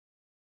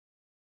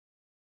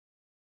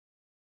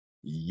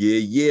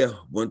Yeah.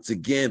 Once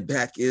again,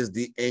 back is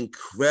the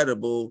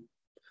incredible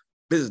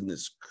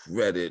business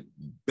credit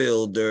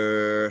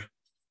builder.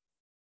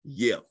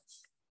 Yeah.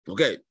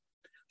 Okay.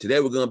 Today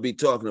we're going to be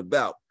talking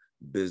about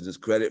business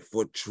credit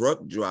for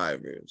truck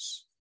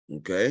drivers.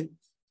 Okay.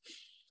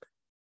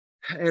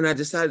 And I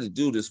decided to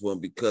do this one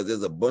because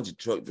there's a bunch of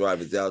truck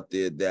drivers out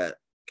there that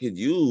could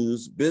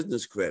use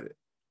business credit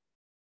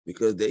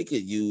because they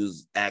could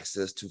use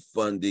access to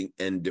funding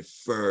and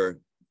defer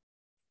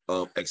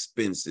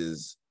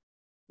expenses,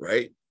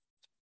 right?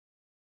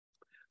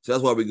 So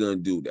that's why we're going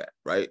to do that,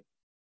 right?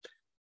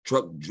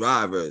 Truck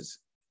drivers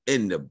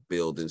in the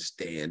building,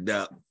 stand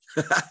up.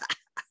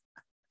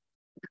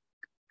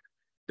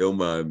 Don't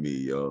mind me,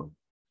 y'all.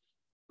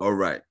 All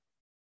right.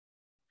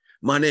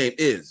 My name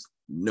is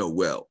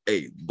Noel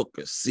A.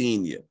 Booker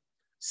Sr.,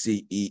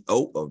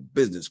 CEO of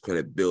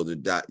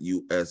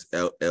businesscreditbuilder.us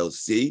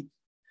LLC.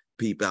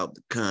 Peep out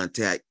the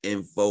contact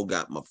info,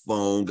 got my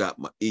phone, got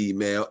my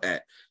email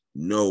at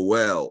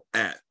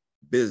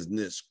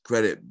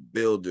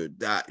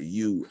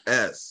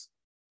noel@businesscreditbuilder.us.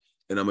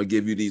 And I'm going to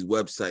give you these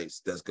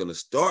websites that's going to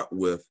start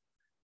with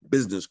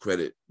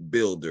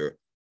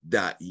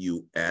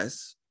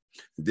businesscreditbuilder.us.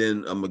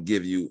 Then I'm going to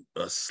give you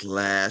a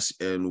slash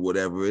and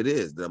whatever it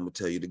is that I'm going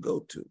to tell you to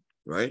go to,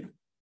 right?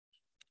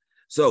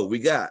 So we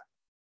got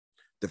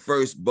the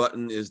first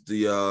button is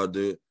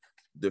the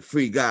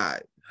free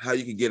guide. How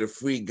you can get a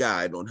free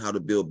guide on how to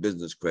build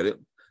business credit.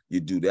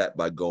 You do that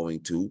by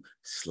going to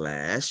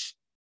slash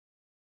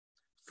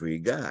free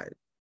guide,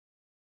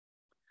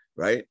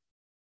 right?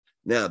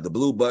 Now, the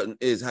blue button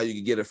is how you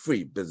can get a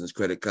free business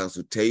credit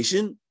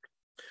consultation.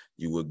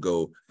 You would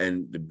go,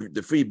 and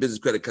the free business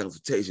credit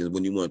consultation is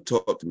when you want to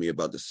talk to me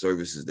about the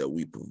services that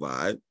we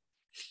provide,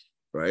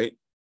 right?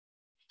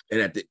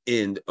 And at the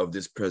end of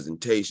this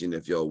presentation,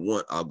 if y'all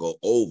want, I'll go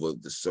over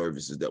the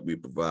services that we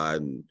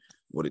provide and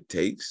what it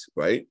takes,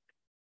 right?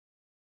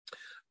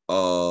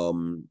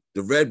 The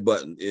red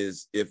button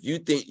is if you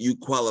think you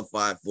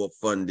qualify for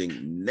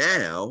funding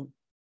now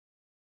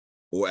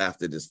or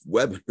after this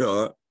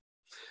webinar,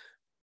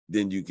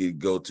 then you can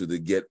go to the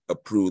get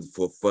approved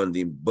for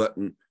funding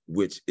button,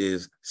 which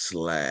is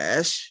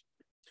slash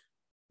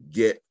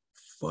get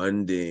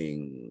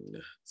funding.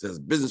 It says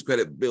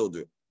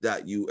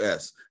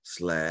businesscreditbuilder.us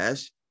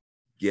slash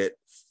get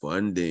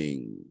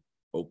funding.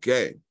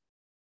 Okay.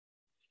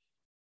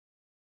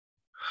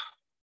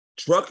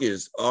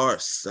 Truckers are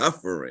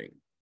suffering.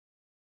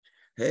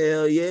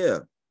 Hell yeah.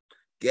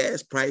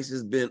 Gas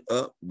prices been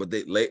up, but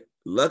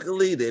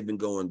luckily they've been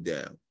going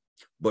down.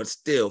 But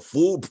still,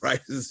 food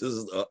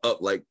prices are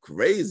up like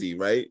crazy,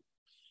 right?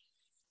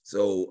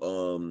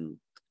 So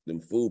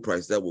them food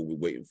prices, that's what we're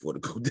waiting for to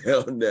go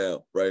down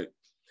now, right?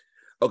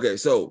 Okay,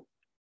 so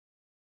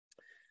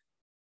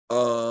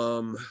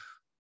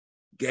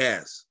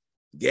gas.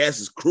 Gas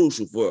is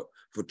crucial for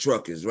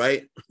truckers,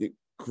 right?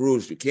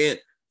 Crucial. Can't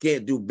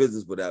do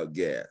business without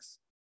gas,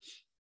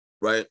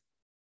 right?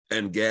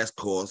 And gas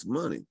costs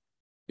money.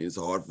 It's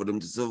hard for them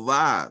to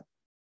survive.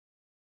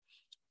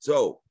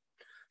 So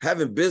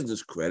having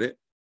business credit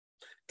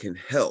can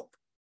help.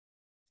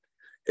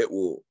 It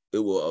will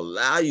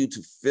allow you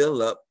to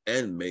fill up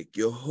and make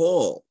your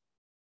haul,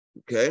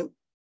 okay?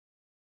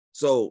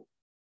 So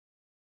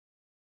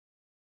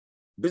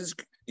business,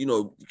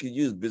 you can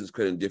use business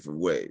credit in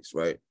different ways,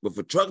 right? But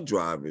for truck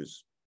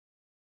drivers,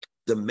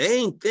 the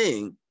main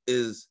thing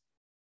is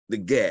the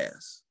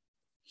gas.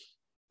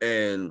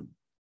 And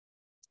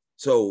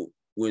so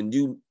when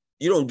you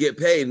don't get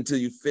paid until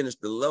you finish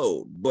the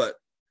load, but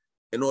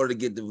in order to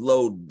get the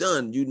load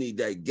done, you need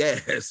that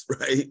gas,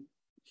 right?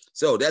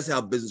 So that's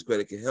how business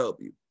credit can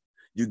help you.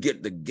 You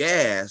get the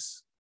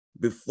gas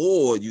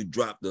before you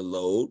drop the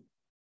load,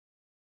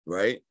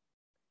 right?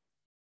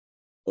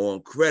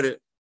 On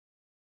credit,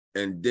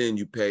 and then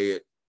you pay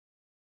it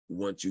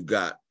once you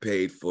got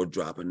paid for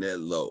dropping that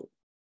load,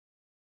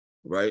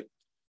 right?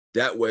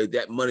 That way,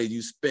 that money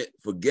you spent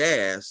for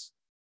gas,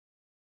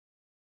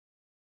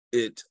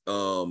 you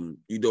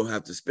don't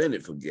have to spend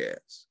it for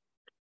gas,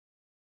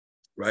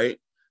 right?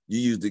 You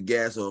use the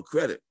gas on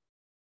credit.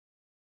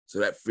 So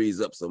that frees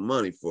up some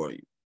money for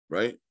you,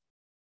 right?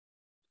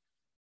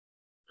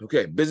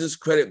 Okay, business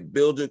credit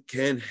builder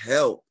can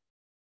help.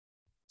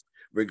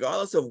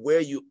 Regardless of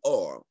where you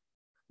are,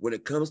 when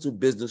it comes to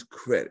business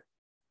credit,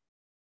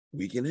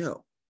 we can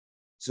help.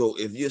 So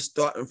if you're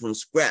starting from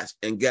scratch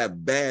and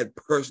got bad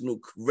personal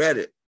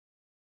credit,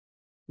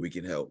 we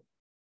can help.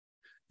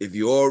 If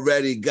you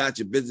already got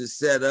your business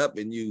set up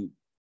and you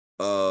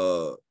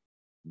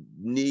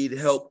need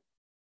help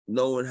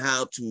knowing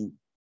how to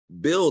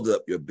build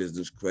up your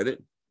business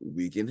credit,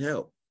 we can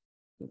help,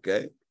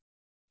 okay?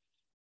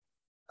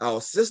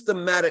 Our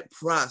systematic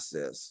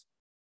process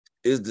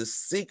is the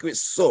secret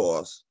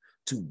sauce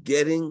to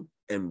getting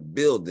and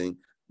building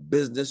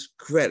business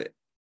credit,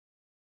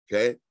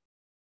 okay?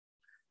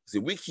 See,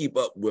 we keep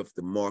up with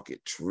the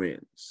market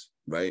trends,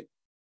 right?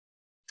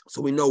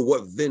 So we know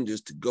what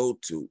vendors to go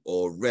to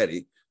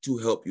already to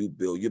help you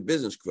build your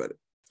business credit.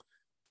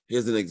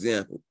 Here's an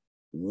example.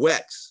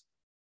 WEX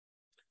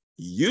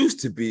used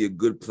to be a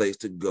good place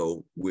to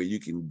go where you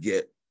can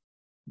get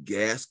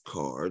gas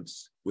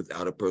cards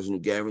without a personal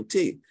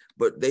guarantee,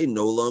 but they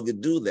no longer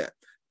do that.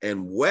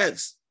 And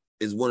WEX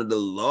is one of the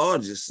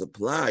largest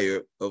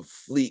supplier of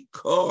fleet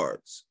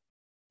cards.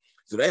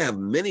 So they have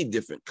many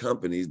different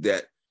companies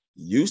that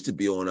used to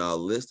be on our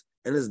list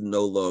and is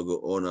no longer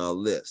on our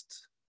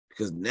list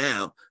because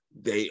now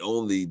they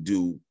only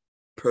do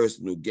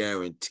personal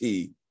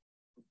guarantee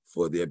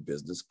for their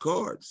business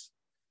cards.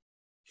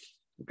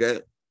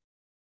 Okay,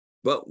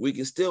 but we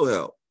can still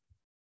help.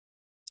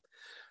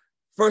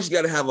 First, you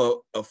got to have a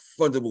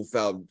fundable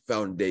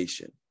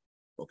foundation,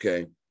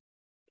 okay,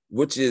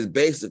 which is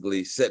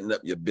basically setting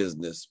up your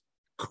business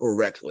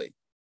correctly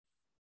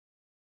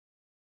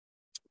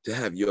to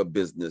have your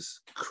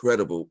business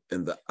credible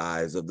in the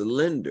eyes of the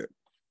lender.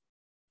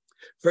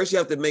 First, you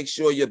have to make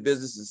sure your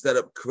business is set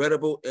up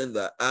credible in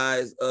the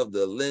eyes of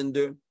the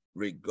lender,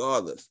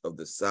 regardless of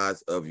the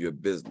size of your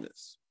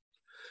business.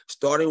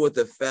 Starting with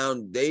the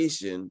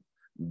foundation,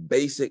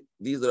 these are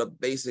the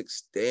basic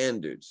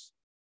standards,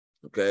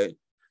 okay?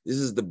 This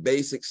is the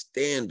basic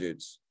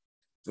standards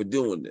for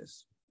doing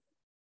this,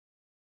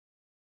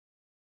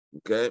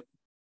 okay?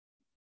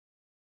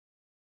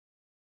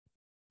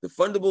 The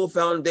fundable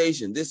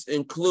foundation, this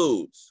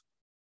includes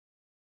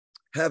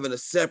having a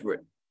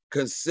separate,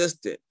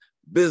 consistent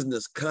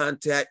business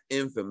contact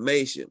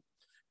information,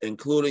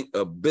 including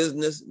a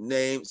business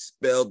name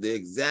spelled the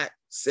exact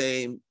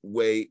same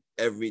way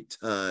every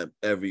time,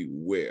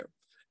 everywhere.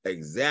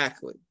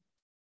 Exactly.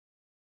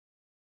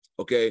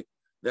 Okay.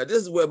 Now,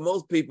 this is where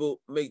most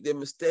people make their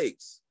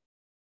mistakes.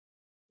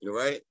 All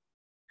right.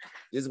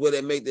 This is where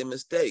they make their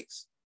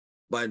mistakes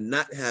by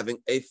not having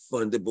a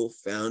fundable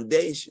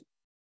foundation,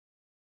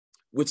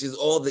 which is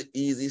all the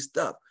easy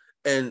stuff.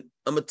 And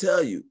I'm going to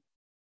tell you,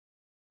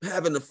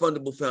 having a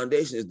fundable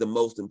foundation is the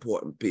most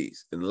important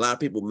piece. And a lot of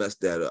people mess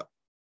that up.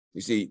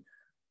 You see,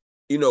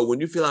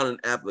 when you fill out an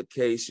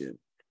application,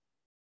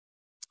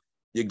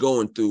 you're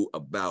going through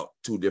about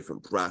two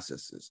different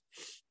processes.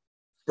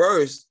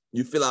 First,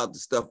 you fill out the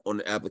stuff on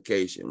the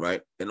application,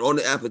 right? And on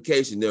the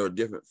application, there are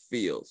different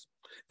fields.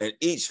 And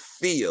each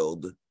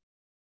field,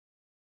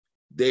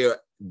 they are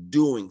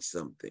doing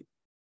something,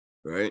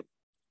 right?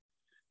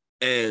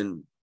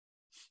 And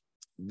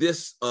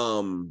this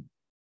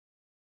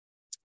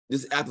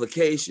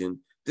application,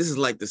 this is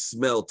like the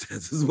smell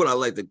test. This is what I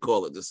like to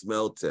call it, the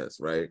smell test,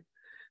 right?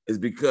 Is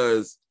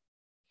because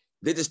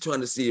they're just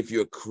trying to see if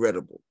you're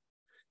credible,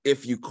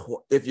 if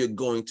you're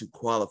going to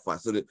qualify.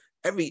 So that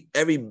every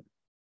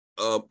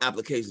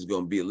application is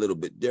going to be a little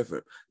bit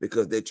different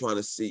because they're trying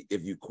to see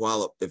if you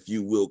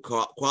will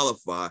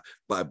qualify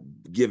by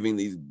giving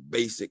these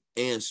basic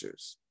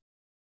answers.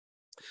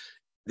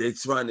 They're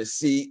trying to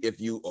see if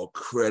you are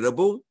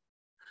credible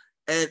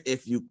and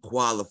if you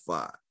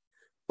qualify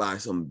by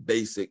some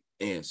basic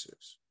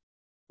answers,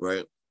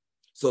 right?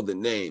 So the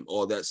name,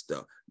 all that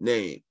stuff,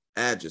 name,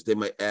 address. They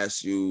might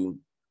ask you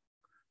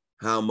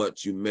how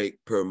much you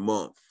make per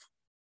month,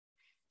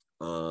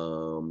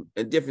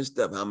 and different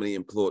stuff, how many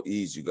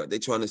employees you got. They're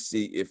trying to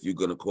see if you're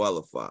going to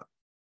qualify,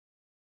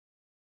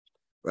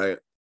 right?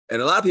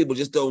 And a lot of people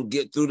just don't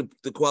get through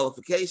the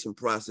qualification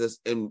process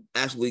and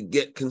actually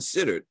get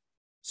considered.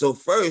 So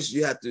first,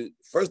 they're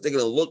going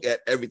to look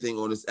at everything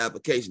on this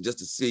application just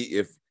to see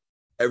if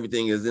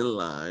everything is in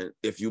line,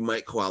 if you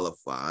might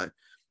qualify,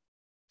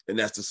 and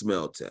that's the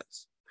smell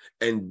test.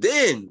 And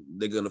then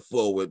they're going to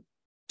forward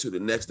to the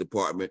next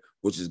department,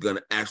 which is going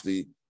to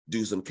actually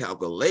do some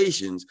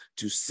calculations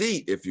to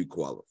see if you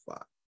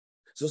qualify.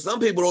 So some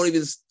people don't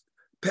even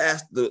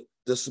pass the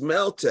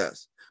smell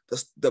test,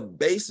 the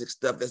basic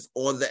stuff that's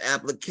on the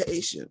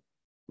application,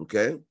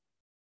 okay?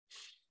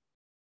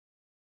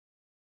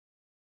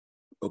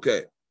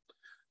 Okay,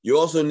 you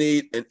also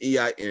need an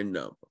EIN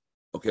number.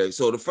 Okay,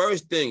 so the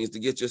first thing is to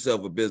get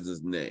yourself a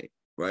business name,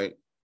 right?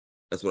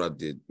 That's what I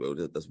did, bro.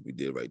 That's what we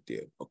did right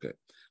there. Okay,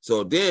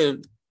 so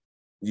then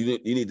you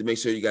need to make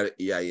sure you got an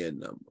EIN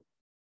number.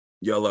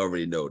 Y'all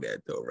already know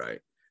that though, right?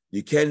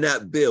 You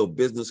cannot build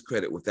business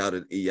credit without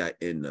an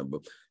EIN number,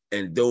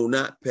 and do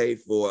not pay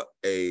for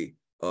a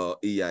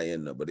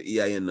EIN number. The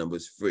EIN number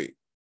is free.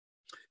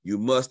 You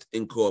must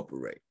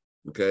incorporate,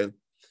 okay?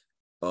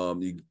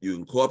 You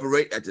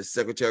incorporate at the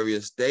Secretary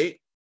of State.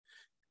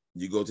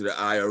 You go to the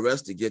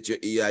IRS to get your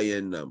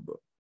EIN number,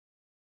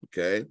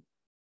 okay?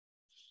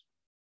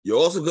 You're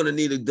also going to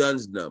need a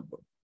DUNS number,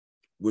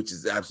 which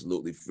is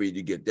absolutely free.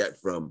 You get that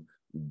from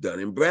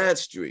Dun &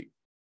 Bradstreet,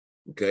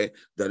 okay?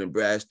 Dun &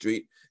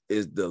 Bradstreet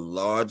is the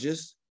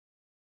largest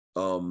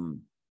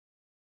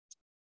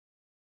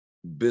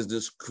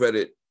business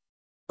credit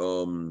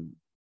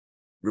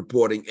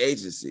reporting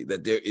agency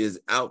that there is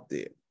out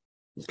there,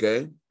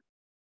 okay?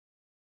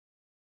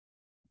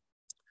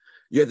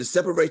 You have to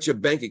separate your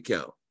bank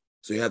account.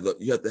 So you have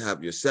to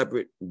have your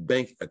separate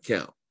bank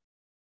account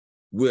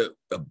with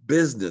a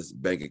business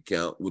bank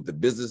account with the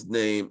business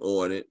name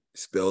on it,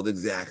 spelled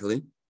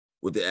exactly,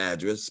 with the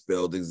address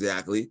spelled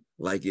exactly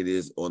like it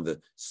is on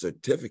the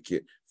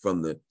certificate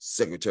from the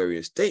Secretary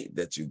of State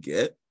that you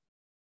get,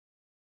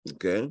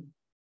 okay?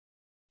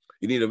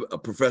 You need a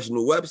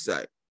professional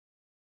website.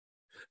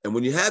 And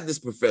when you have this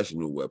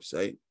professional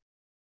website,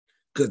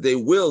 because they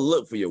will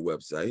look for your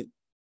website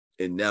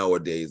in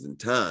nowadays and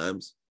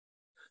times,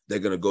 they're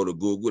going to go to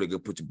Google, they're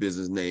going to put your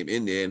business name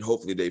in there, and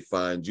hopefully they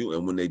find you.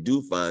 And when they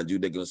do find you,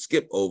 they're going to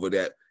skip over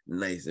that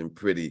nice and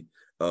pretty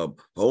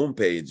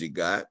homepage you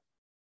got,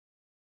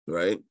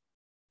 right?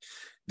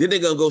 Then they're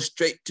going to go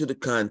straight to the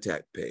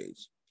contact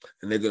page,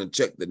 and they're going to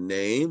check the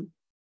name,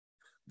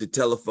 the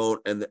telephone,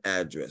 and the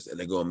address, and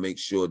they're going to make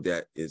sure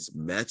that it's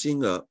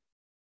matching up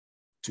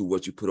to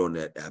what you put on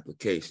that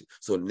application.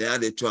 So now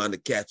they're trying to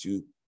catch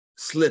you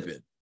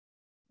slipping.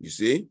 You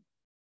see?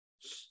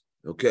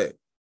 Okay.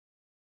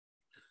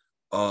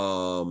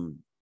 You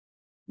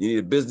need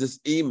a business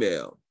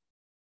email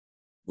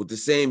with the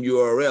same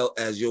URL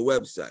as your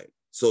website.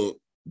 So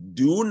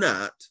do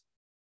not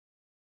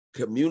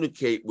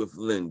communicate with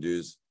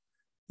lenders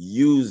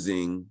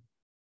using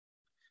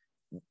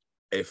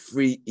a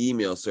free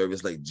email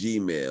service like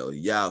Gmail,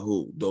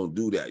 Yahoo. Don't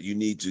do that. You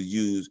need to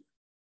use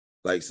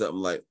like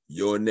something like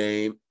your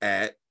name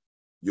at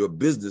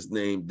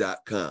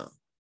yourbusinessname.com.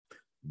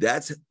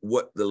 That's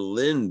what the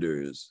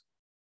lenders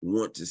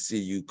want to see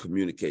you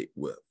communicate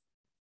with.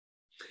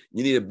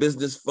 You need a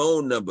business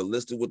phone number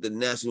listed with the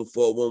National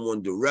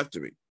 411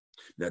 directory.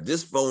 Now,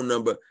 this phone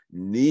number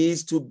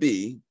needs to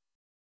be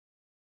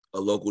a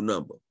local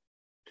number,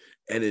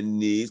 and it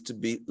needs to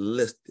be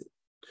listed.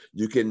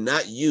 You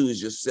cannot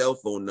use your cell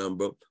phone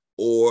number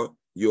or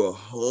your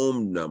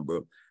home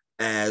number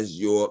as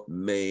your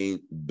main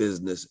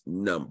business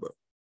number,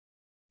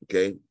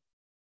 okay?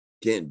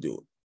 Can't do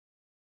it.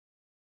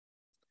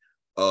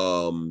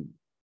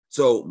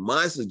 So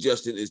my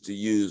suggestion is to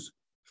use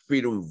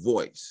Freedom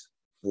Voice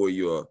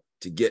to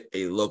get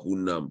a local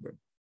number,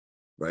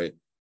 right?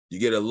 You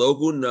get a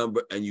local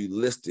number and you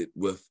list it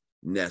with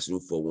National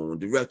 411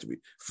 directory.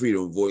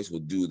 Freedom Voice will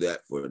do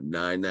that for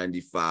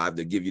 $9.95.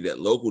 They'll give you that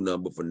local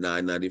number for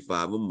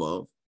 $9.95 a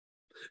month,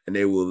 and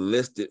they will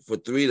list it for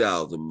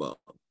 $3 a month,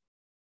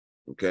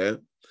 okay?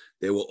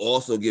 They will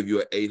also give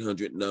you an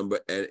 800 number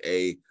and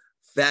a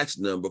fax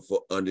number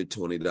for under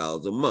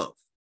 $20 a month.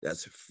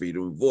 That's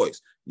Freedom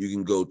Voice. You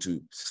can go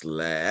to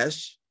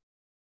 /vendors,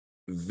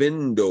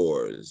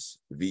 VENDORS,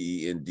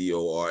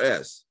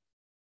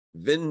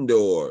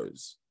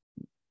 vendors,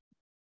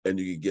 and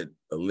you can get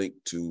a link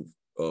to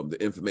the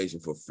information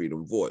for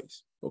Freedom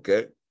Voice,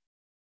 okay?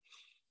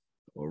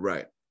 All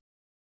right.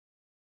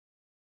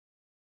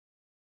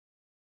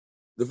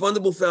 The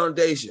fundable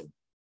foundation.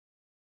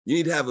 You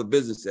need to have a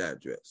business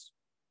address.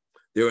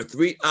 There are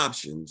 3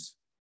 options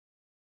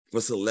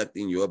for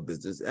selecting your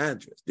business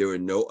address. There are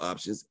no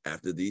options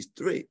after these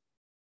 3,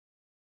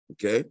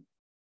 okay?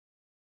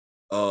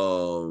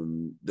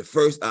 The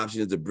first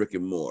option is a brick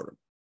and mortar,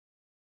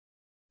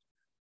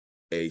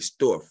 a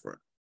storefront,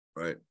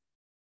 right?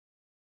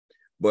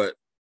 But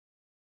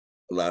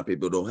a lot of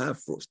people don't have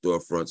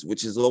storefronts,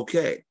 which is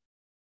okay.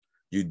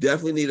 You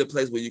definitely need a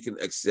place where you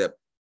can accept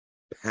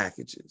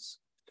packages.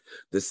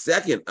 The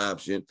second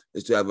option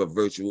is to have a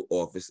virtual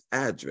office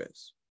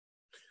address.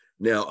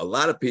 Now, a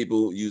lot of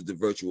people use the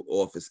virtual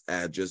office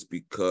address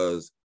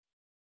because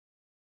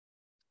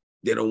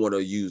they don't want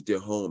to use their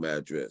home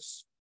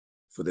address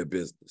for their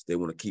business. They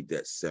want to keep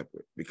that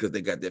separate because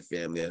they got their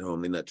family at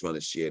home. They're not trying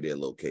to share their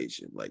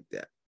location like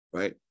that,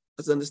 right?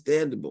 That's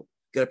understandable.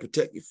 You got to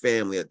protect your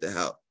family at the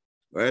house,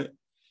 right?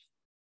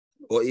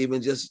 Or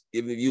even just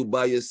if you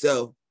by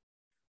yourself,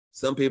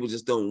 some people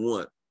just don't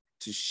want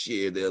to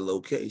share their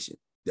location.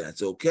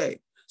 That's okay.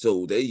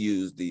 So they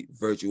use the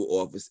virtual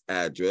office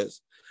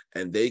address,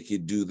 and they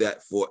could do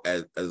that for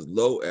as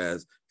low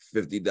as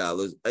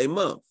 $50 a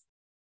month,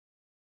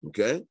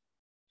 okay?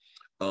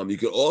 You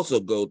can also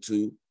go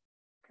to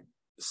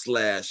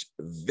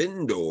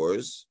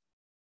 /vendors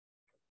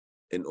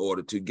in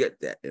order to get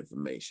that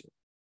information,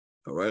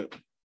 all right?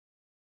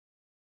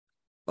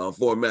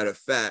 For a matter of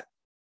fact,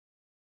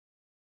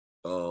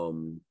 I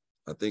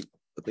think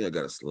I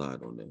got a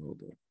slide on that. Hold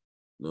on.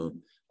 No?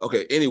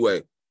 Okay,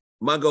 anyway,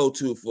 my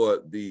go-to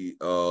for the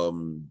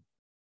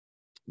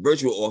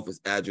virtual office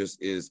address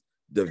is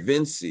Da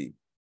Vinci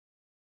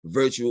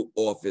Virtual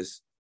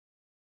Office,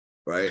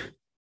 right?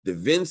 Da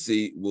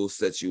Vinci will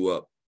set you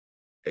up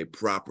a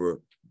proper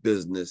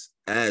business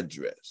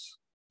address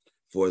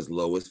for as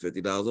low as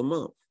 $50 a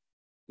month,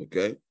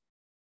 okay?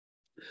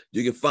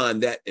 You can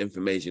find that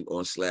information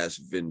on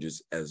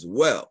 /vendors as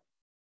well.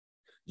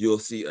 You'll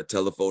see a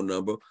telephone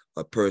number,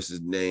 a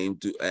person's name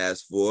to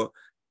ask for,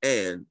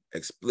 and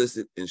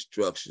explicit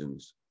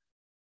instructions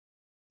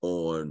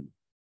on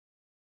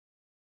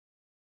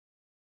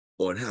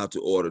how to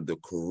order the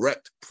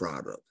correct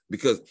product,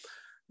 because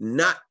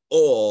not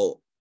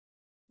all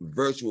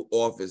virtual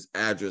office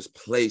address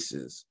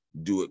places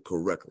do it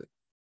correctly.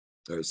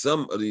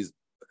 Some of these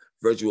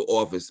virtual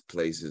office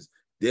places,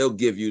 they'll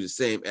give you the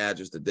same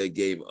address that they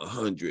gave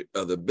 100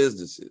 other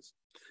businesses.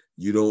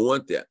 You don't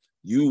want that.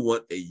 You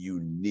want a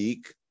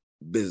unique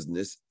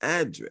business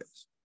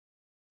address.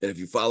 And if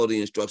you follow the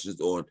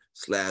instructions on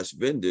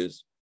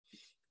 /vendors,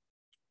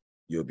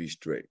 you'll be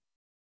straight,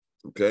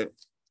 okay?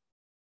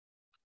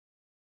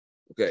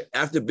 Okay,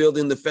 after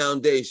building the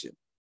foundation,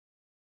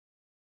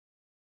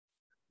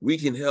 we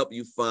can help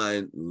you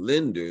find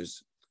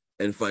lenders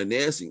and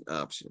financing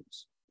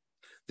options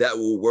that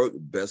will work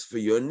best for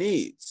your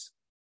needs.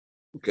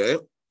 Okay?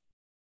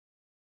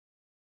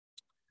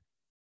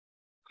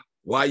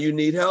 Why you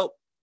need help?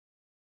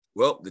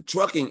 Well, the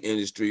trucking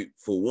industry,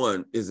 for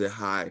one, is a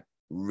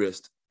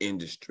high-risk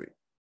industry.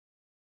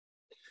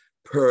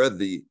 Per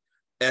the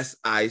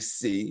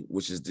SIC,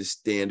 which is the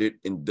Standard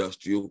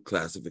Industrial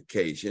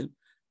Classification,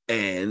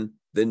 and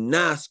the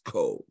NAS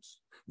codes,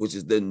 which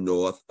is the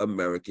North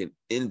American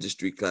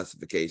Industry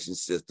Classification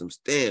System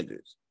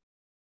standards.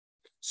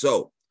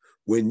 So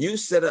when you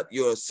set up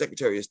your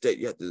Secretary of State,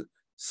 you have to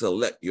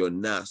select your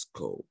NAS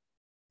code,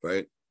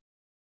 right?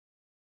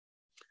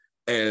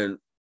 And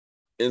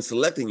in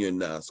selecting your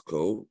NAS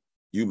code,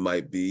 you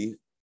might be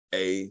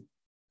a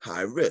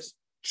high risk.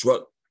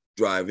 Truck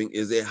driving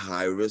is a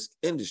high risk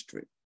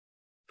industry.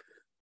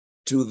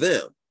 To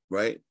them,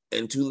 right?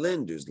 And to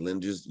lenders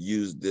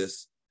use the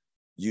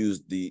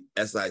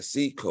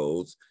SIC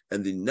codes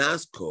and the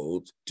NAS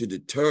codes to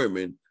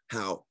determine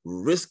how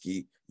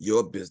risky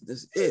your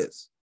business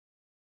is.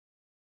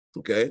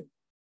 Okay?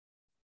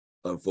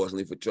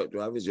 Unfortunately for truck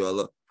drivers,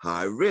 y'all are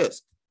high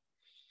risk.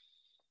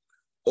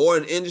 Or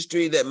an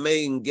industry that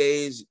may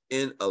engage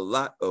in a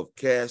lot of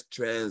cash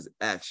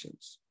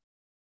transactions,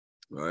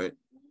 right?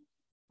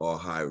 Or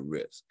high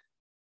risk.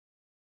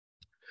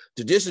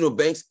 Traditional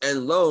banks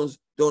and loans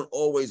don't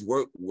always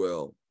work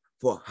well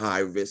for high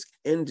risk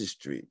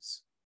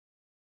industries.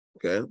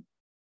 Okay.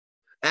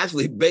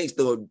 Actually, banks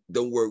don't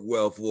work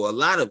well for a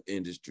lot of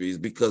industries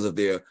because of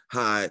their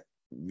high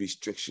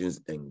restrictions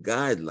and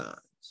guidelines.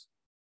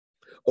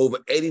 Over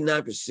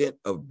 89%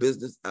 of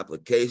business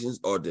applications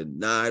are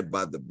denied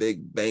by the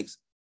big banks,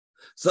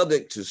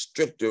 subject to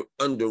stricter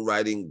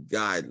underwriting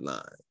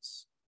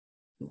guidelines.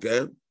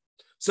 Okay.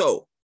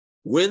 So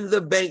when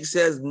the bank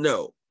says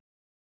no,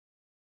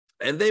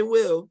 and they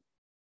will,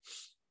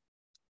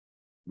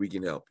 we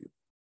can help you.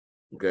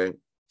 Okay.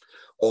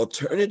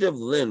 Alternative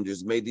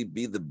lenders may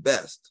be the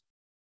best.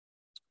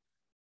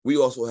 We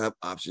also have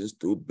options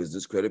through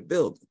business credit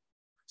building.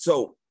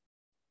 So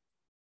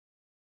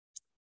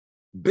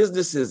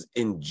businesses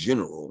in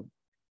general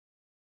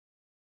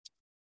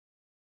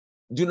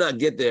do not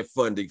get their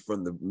funding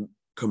from the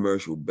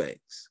commercial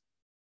banks,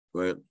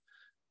 right?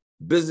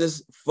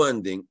 Business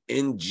funding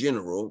in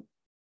general,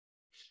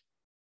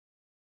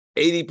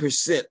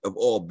 80% of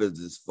all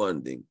business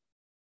funding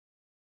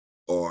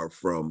are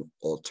from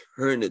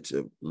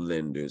alternative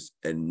lenders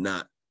and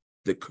not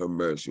the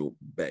commercial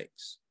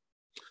banks.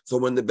 So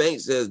when the bank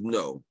says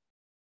no,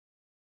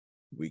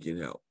 we can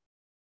help,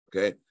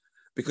 okay?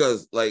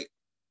 Because like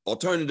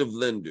alternative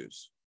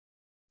lenders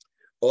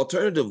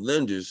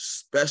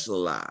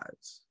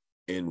specialize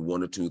in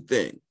one or two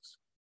things,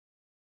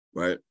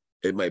 right?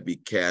 It might be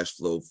cash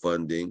flow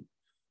funding.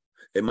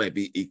 It might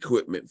be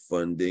equipment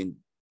funding.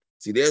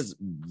 See,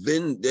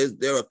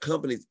 there are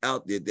companies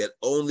out there that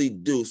only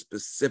do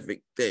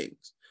specific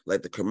things.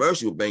 Like the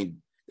commercial bank,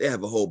 they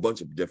have a whole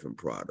bunch of different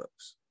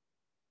products,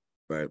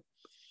 right?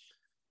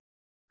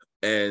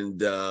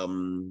 And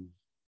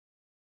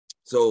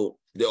so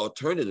the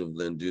alternative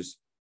lenders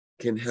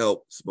can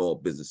help small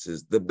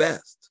businesses the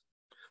best.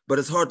 But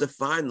it's hard to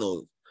find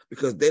those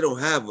because they don't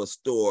have a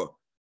store,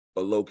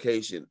 a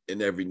location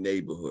in every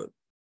neighborhood.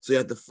 So you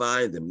have to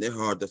find them. They're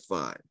hard to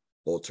find,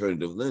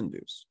 alternative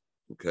lenders,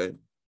 okay?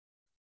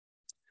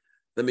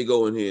 Let me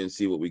go in here and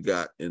see what we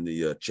got in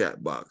the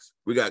chat box.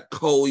 We got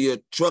Collier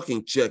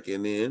Trucking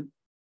checking in.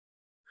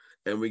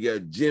 And we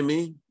got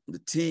Jimmy, the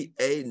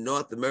TA,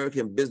 North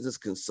American Business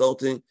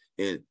Consulting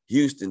in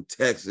Houston,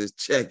 Texas,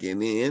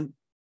 checking in.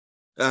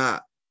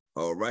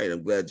 All right,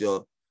 I'm glad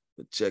y'all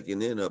are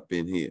checking in up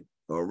in here.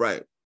 All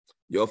right.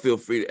 Y'all feel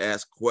free to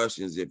ask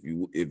questions if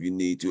you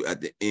need to.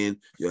 At the end,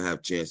 you'll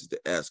have chances to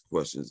ask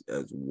questions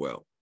as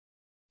well.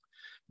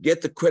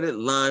 Get the credit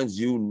lines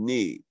you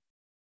need,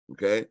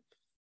 okay?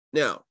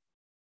 Now,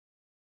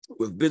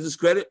 with business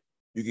credit,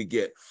 you could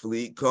get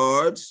fleet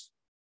cards,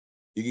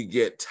 you could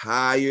get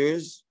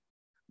tires,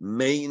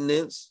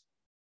 maintenance,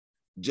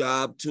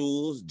 job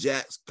tools,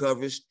 jacks,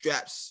 covers,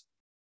 straps,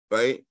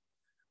 right?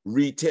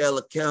 Retail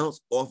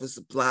accounts, office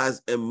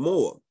supplies, and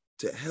more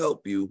to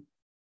help you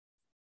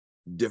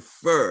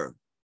defer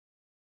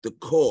the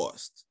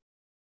cost,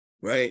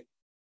 right?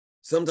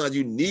 Sometimes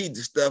you need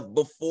the stuff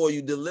before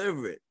you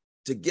deliver it.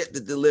 To get the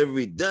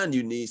delivery done,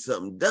 you need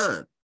something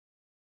done.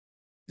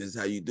 This is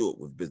how you do it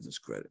with business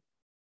credit,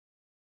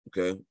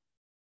 okay?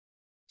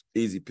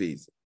 Easy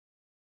peasy.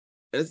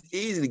 And it's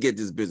easy to get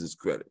this business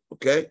credit,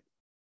 okay?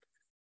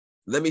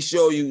 Let me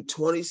show you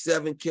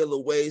 27 killer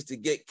ways to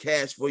get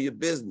cash for your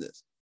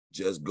business.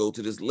 Just go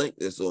to this link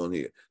that's on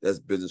here. That's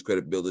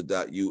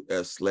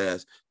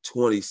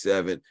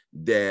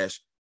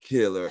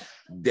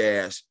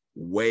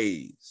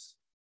businesscreditbuilder.us/27-killer-ways,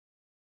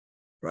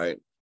 right?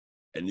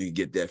 And you can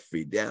get that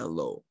free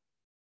download,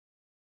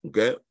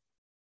 okay?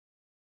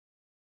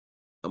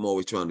 I'm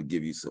always trying to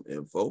give you some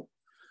info.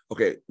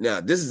 Okay,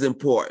 now this is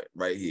important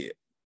right here.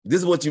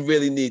 This is what you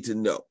really need to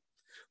know.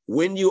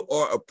 when you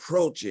are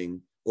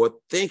approaching or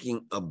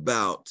thinking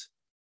about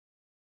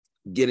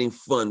getting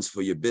funds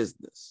for your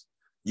business,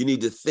 you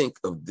need to think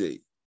of the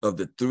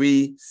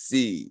 3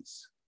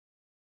 C's: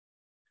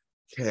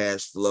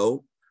 cash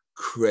flow,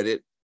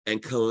 credit,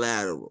 and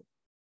collateral.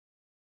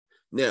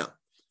 Now,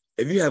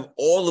 if you have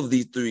all of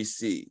these 3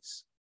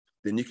 C's,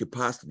 then you could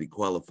possibly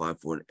qualify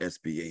for an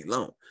SBA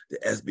loan. The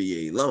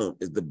SBA loan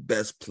is the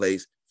best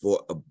place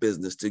for a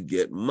business to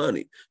get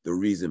money. The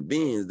reason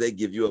being is they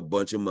give you a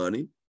bunch of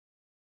money.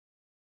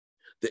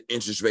 The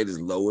interest rate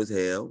is low as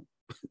hell,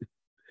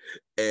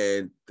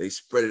 and they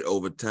spread it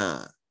over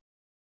time,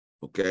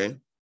 okay?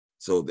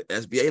 So the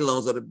SBA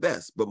loans are the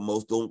best, but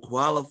most don't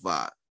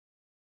qualify,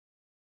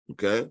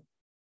 okay?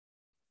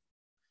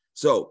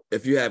 So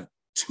if you have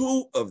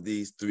 2 of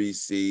these 3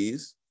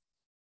 C's,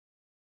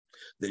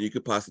 then you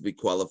could possibly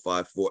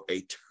qualify for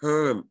a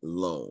term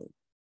loan.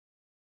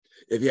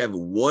 If you have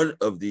 1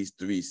 of these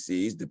 3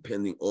 C's,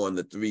 depending on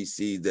the 3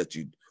 C's that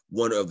you,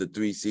 1 of the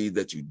 3 C's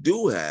that you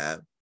do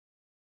have,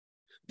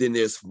 then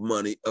there's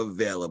money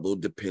available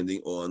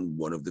depending on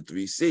 1 of the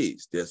 3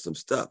 C's. There's some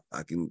stuff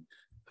I can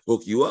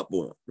hook you up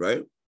on,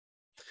 right?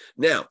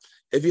 Now,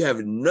 if you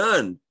have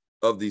none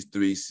of these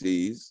 3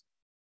 C's,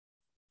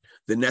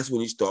 then that's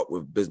when you start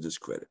with business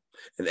credit.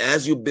 And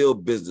as you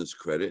build business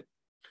credit,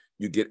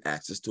 you get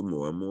access to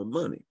more and more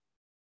money.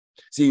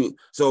 See,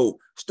 so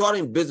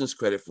starting business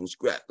credit from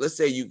scratch, let's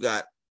say you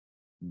got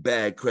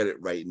bad credit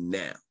right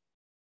now,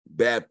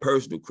 bad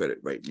personal credit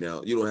right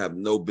now. You don't have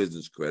no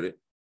business credit,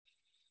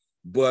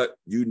 but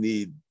you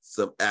need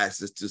some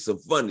access to some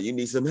funding. You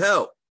need some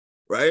help,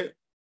 right?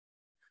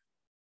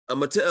 I'm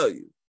going to tell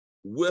you,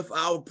 with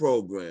our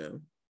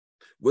program,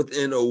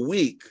 within a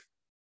week,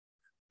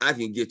 I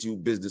can get you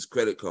business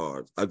credit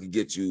cards. I can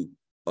get you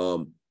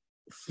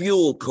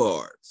fuel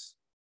cards,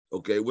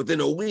 okay,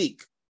 within a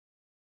week,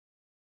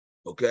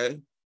 okay?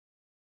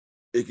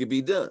 It can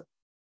be done,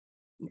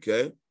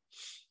 okay?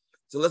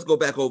 So let's go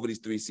back over these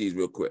 3 C's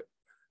real quick.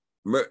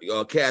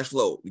 Cash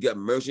flow, you got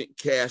merchant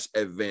cash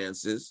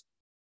advances,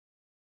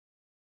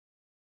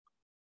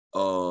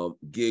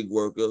 gig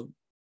worker.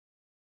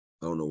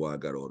 I don't know why I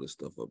got all this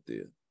stuff up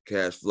there.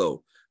 Cash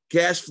flow.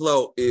 Cash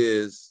flow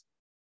is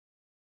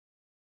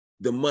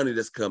the money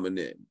that's coming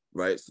in,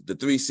 right? So the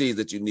 3 C's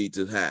that you need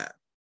to have,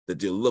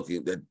 that you're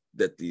looking,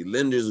 that the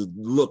lenders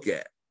look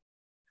at,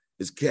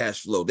 is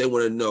cash flow. They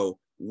want to know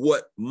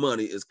what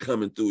money is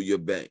coming through your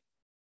bank,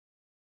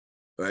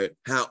 right?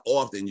 How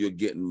often you're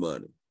getting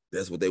money.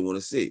 That's what they want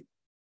to see,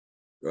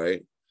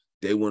 right?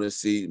 They want to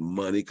see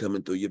money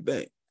coming through your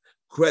bank.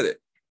 Credit.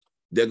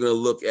 They're going to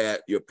look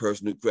at your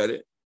personal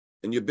credit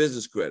and your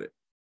business credit,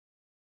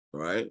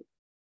 all right?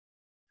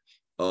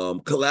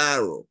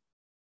 Collateral.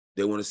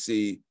 They want to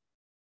see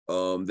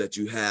that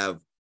you have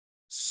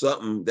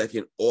something that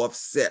can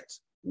offset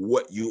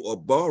what you are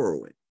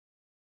borrowing,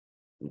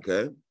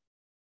 okay?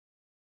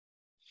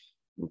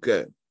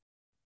 Okay.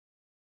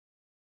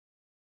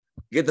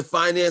 Get the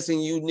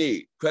financing you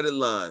need: credit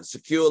lines,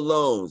 secure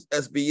loans,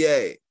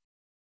 SBA,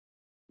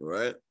 all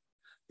right?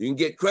 You can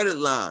get credit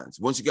lines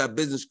once you got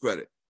business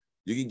credit.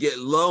 You can get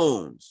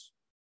loans.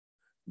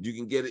 You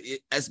can get an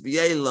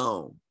SBA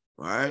loan,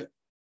 all right?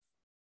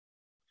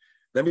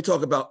 Let me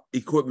talk about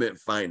equipment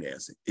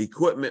financing.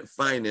 Equipment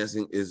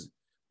financing is,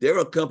 there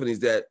are companies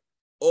that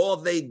all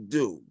they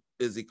do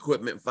is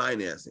equipment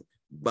financing,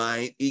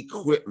 buying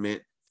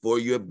equipment for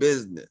your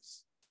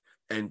business.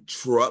 And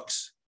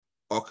trucks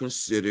are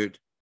considered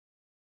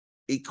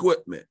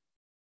equipment,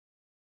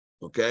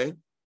 okay?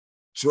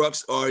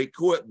 Trucks are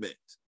equipment,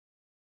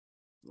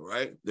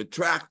 right? The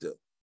tractor,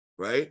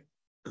 right?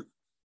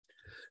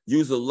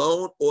 Use a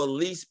loan or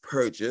lease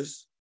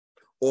purchase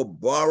or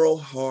borrow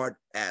hard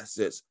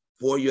assets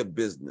for your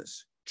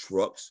business: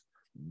 trucks,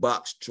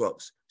 box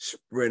trucks,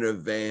 sprinter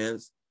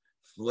vans,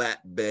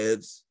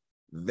 flatbeds,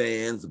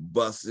 vans,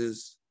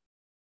 buses.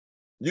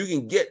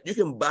 You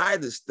can buy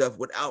this stuff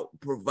without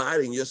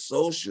providing your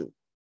social,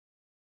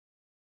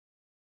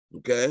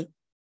 okay?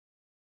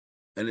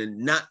 And it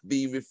not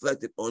be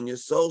reflected on your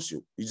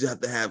social. You just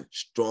have to have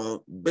strong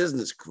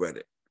business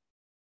credit,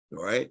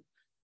 all right?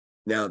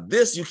 Now,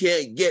 this you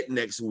can't get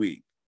next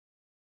week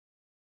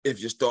if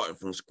you're starting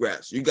from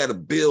scratch. You got to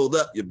build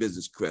up your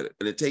business credit,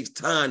 and it takes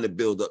time to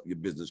build up your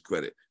business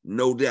credit,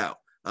 no doubt.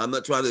 I'm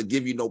not trying to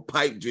give you no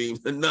pipe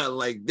dreams or nothing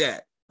like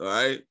that, all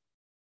right?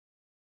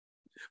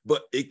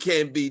 But it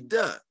can be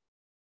done.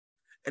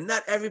 And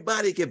not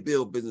everybody can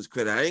build business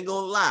credit. I ain't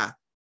gonna lie,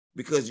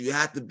 because you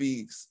have to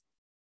be,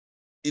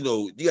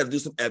 you got to do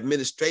some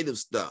administrative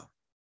stuff.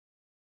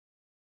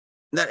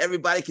 Not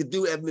everybody can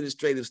do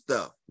administrative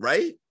stuff,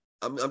 right?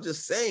 I'm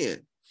just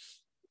saying.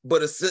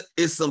 But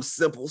it's some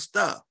simple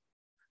stuff.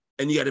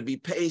 And you got to be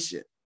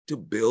patient to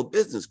build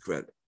business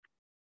credit,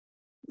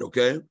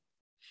 okay?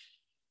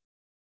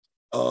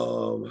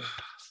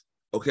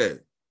 Okay.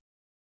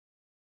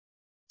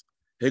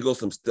 Here goes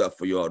some stuff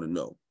for y'all to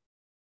know.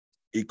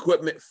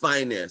 Equipment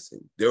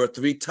financing. There are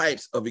 3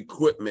 types of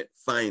equipment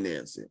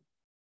financing,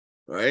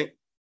 right?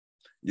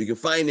 You can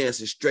finance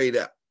it straight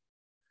up.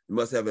 You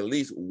must have at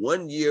least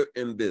 1 year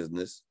in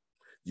business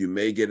You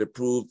may get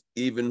approved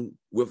even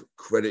with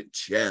credit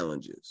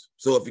challenges.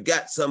 So if you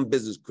got some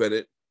business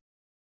credit,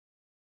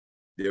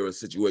 there are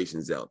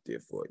situations out there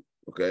for you,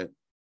 okay?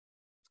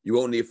 You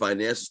won't need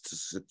financials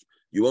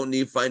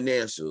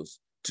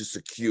to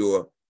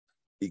secure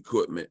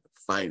equipment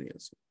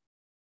financing,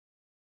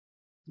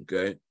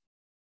 okay?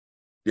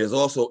 There's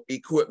also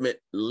equipment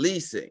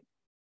leasing.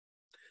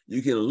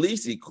 You can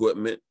lease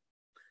equipment.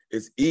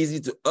 It's easy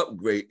to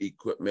upgrade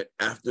equipment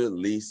after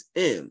lease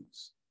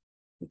ends,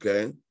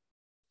 okay?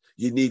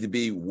 You need to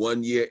be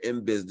 1 year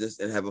in business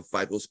and have a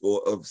FICO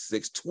score of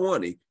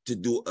 620 to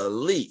do a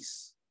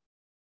lease,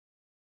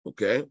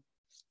 okay?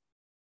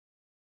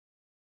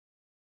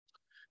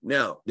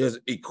 Now, there's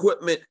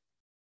equipment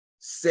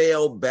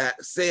sale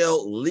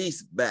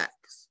lease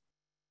backs,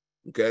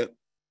 okay?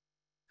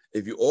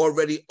 If you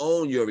already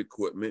own your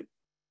equipment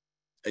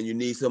and you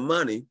need some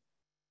money,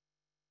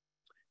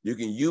 you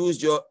can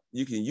use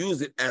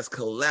it as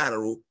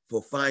collateral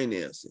for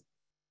financing.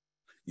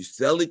 You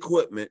sell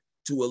equipment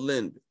to a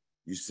lender.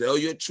 You sell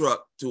your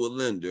truck to a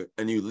lender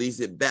and you lease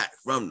it back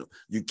from them.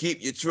 You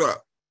keep your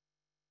truck,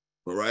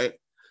 all right?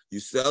 You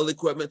sell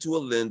equipment to a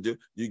lender,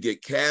 you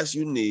get cash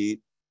you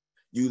need,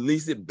 you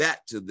lease it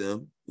back to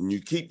them and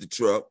you keep the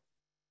truck,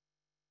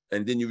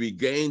 and then you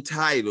regain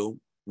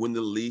title when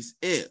the lease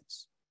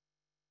ends.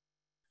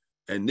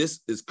 And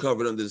this is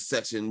covered under the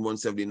Section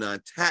 179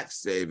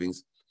 tax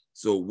savings.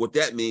 So what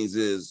that means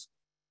is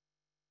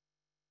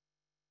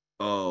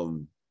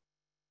you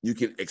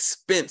can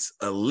expense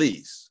a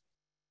lease,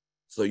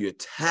 so your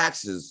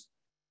taxes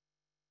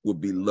will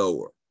be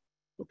lower,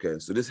 okay?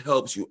 So this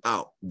helps you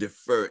out,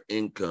 defer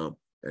income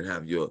and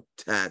have your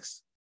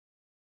tax,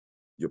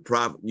 your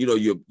profit, you know,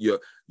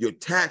 you're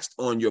taxed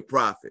on your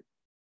profit,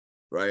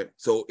 right?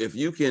 So if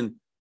you can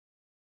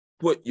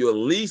put your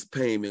lease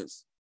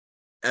payments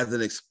as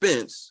an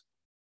expense,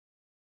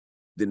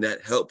 then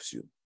that helps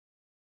you,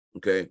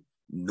 okay?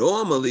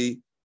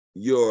 Normally,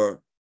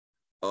 your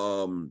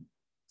a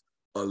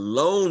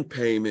loan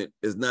payment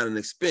is not an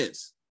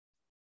expense.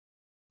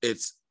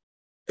 It's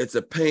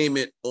a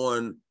payment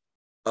on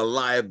a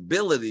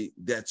liability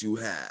that you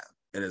have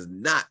and is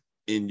not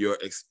in your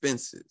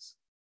expenses,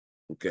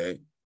 okay?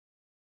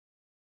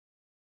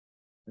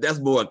 That's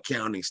more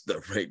accounting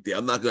stuff right there.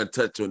 I'm not going to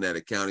touch on that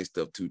accounting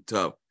stuff too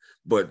tough,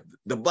 but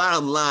the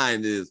bottom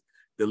line is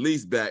the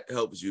lease back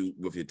helps you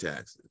with your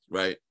taxes,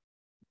 right?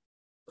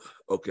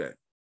 Okay.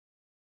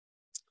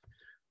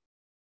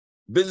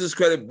 Business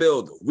credit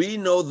builder. We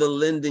know the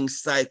lending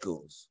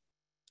cycles.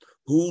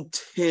 Who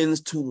tends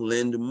to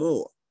lend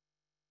more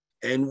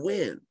and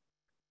when,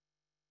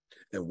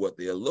 and what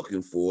they are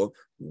looking for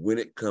when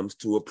it comes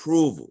to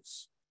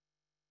approvals,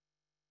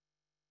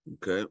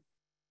 okay?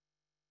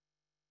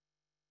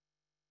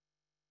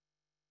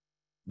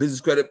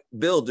 Business credit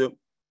builder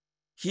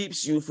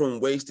keeps you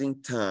from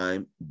wasting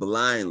time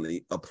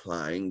blindly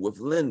applying with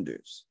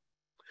lenders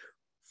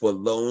for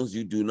loans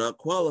you do not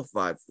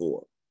qualify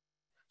for.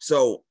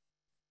 So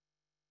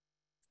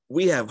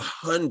we have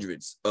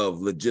hundreds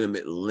of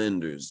legitimate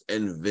lenders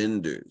and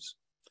vendors,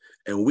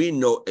 and we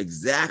know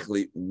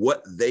exactly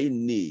what they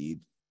need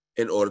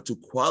in order to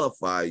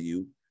qualify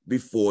you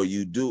before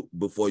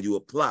you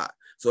apply.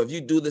 So if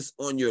you do this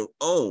on your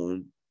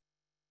own,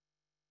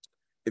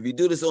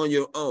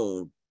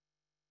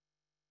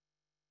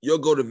 you'll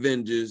go to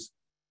vendors,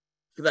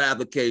 fill out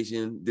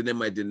application, then they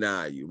might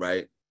deny you,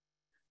 right?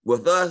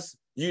 With us,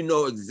 you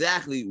know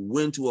exactly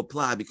when to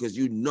apply because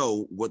you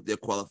know what their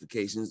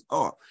qualifications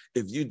are.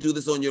 If you do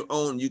this on your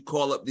own, you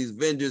call up these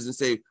vendors and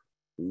say,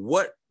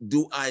 what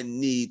do I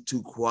need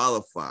to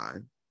qualify?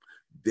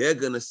 They're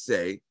gonna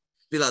say,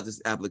 fill out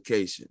this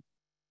application.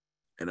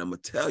 And I'm gonna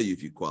tell you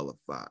if you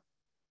qualify,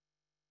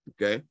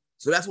 okay?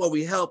 So that's why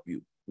we help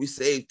you. We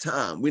save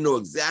time. We know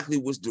exactly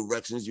which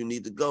directions you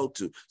need to go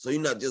to. So you're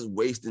not just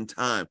wasting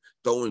time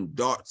throwing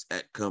darts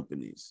at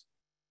companies,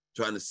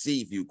 trying to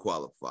see if you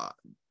qualify,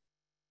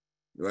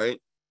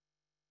 right?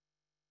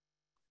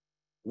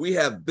 We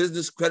have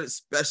business credit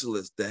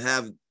specialists that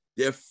have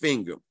their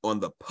finger on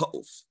the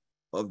pulse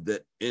of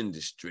the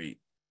industry,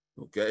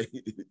 okay?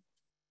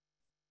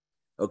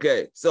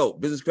 Okay, so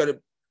business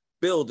credit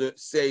builder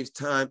saves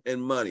time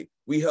and money.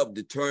 We help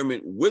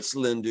determine which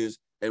lenders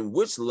and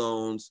which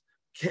loans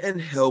can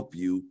help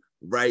you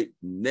right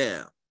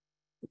now,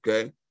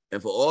 okay?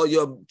 And for all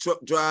your truck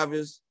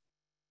drivers,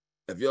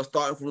 if you're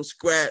starting from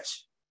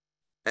scratch,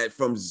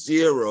 from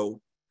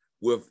zero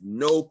with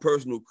no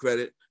personal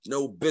credit,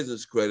 no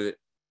business credit,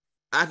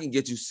 I can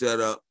get you set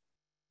up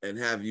and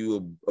have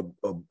you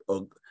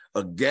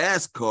a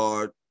gas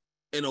card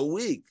in a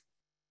week,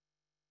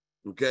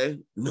 okay?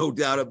 No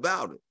doubt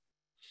about it.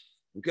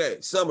 Okay,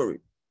 summary.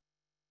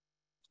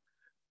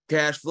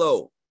 Cash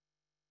flow.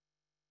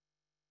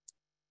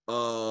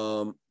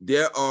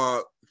 There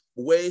are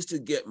ways to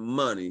get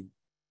money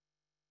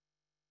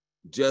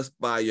just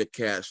by your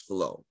cash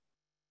flow.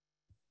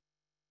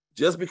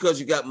 Just because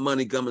you got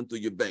money coming through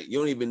your bank, you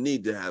don't even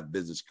need to have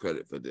business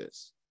credit for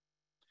this.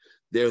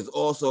 There's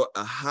also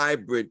a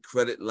hybrid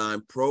credit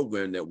line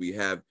program that we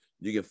have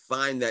You can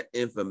find that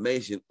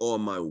information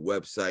on my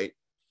website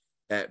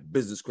at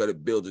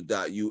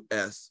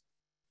businesscreditbuilder.us.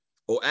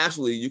 Or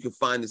actually, you can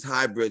find this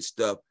hybrid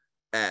stuff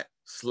at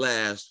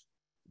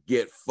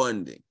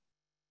 /getfunding,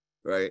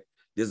 right?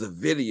 There's a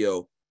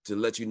video to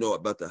let you know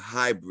about the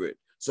hybrid.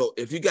 So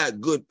if you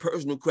got good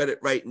personal credit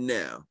right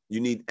now, you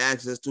need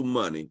access to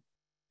money,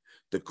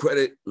 the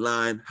credit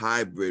line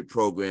hybrid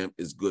program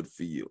is good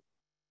for you.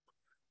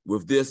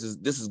 With this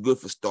is good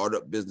for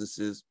startup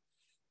businesses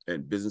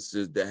and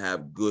businesses that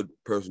have good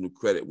personal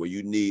credit, where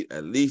you need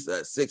at least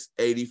a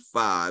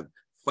 685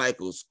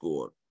 FICO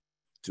score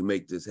to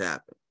make this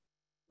happen.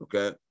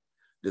 Okay,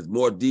 there's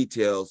more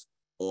details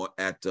on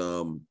at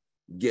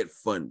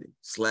 /getfunding.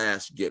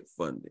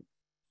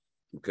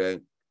 Okay,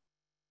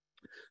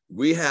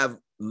 we have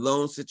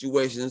loan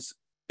situations.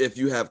 If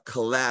you have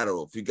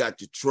collateral, if you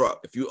got your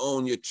truck, if you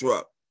own your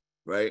truck,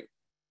 right,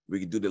 we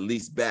can do the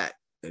lease back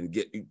and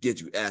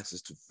get you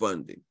access to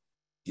funding,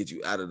 get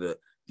you out of the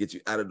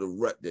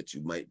rut that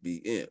you might be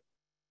in.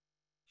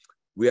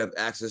 We have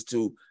access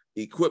to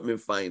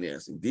equipment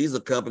financing. These are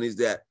companies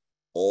that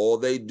all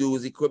they do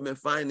is equipment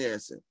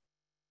financing.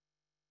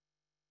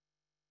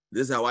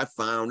 This is how I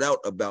found out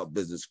about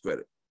business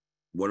credit.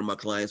 One of my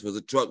clients was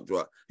a truck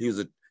driver. He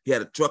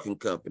had a trucking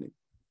company,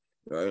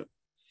 right?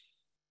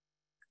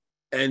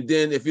 And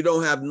then if you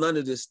don't have none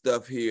of this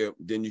stuff here,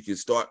 then you can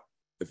start.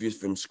 If you're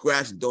from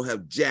scratch and don't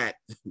have jack,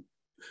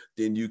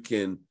 then you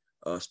can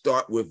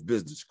start with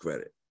business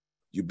credit.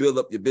 You build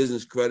up your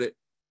business credit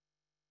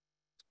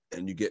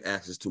and you get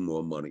access to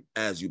more money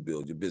as you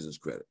build your business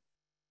credit.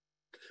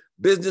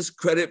 Business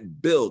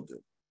Credit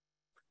Builder,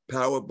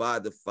 powered by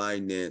the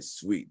Finance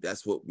Suite.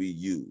 That's what we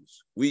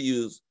use.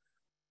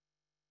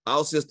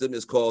 Our system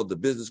is called the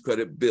Business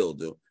Credit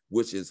Builder,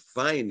 which is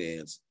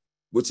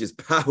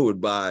powered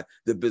by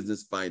the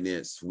Business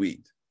Finance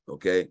Suite,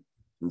 okay?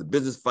 And the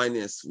Business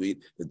Finance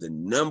Suite is the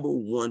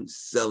 #1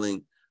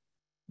 selling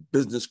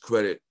business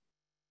credit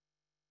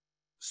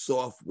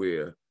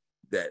software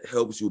that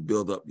helps you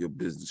build up your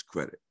business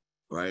credit,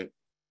 right?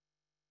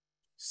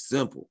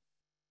 Simple.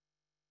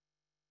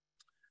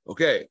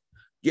 Okay,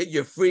 get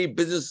your free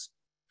business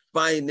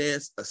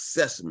finance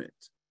assessment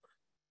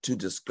to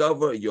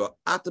discover your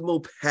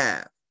optimal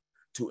path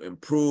to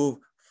improve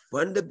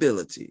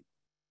fundability,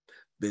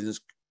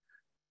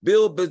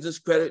 build business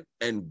credit,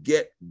 and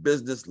get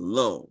business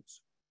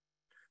loans.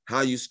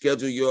 How you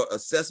schedule your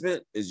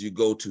assessment is you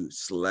go to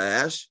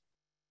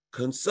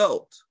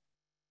 /consult.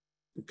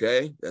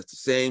 Okay, that's the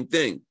same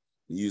thing.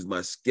 You use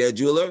my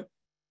scheduler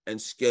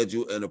and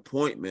schedule an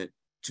appointment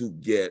to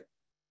get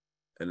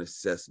an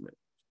assessment.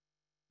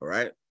 All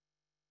right,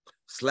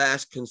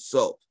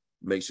 /consult.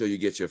 Make sure you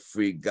get your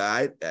free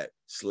guide at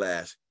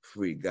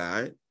 /free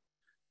guide.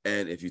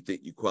 And if you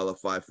think you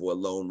qualify for a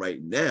loan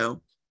right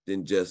now,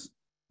 then just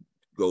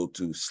go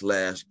to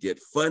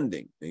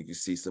 /getfunding and you can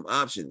see some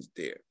options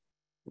there.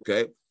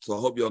 Okay, so I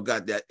hope y'all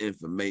got that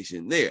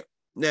information there.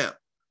 Now,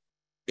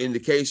 in the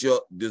case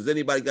does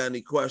anybody got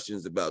any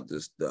questions about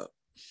this stuff?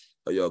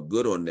 Are y'all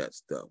good on that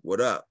stuff?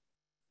 What up?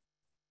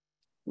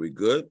 We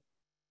good?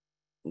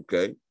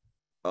 Okay.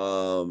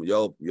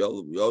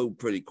 Y'all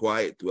pretty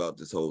quiet throughout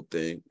this whole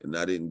thing, and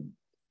I didn't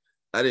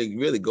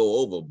really go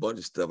over a bunch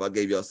of stuff. I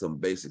gave y'all some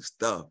basic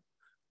stuff.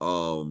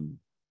 Hi,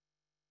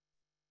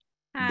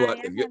 But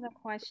I have a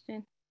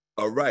question.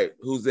 All right,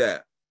 who's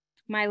that?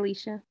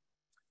 Mylisha.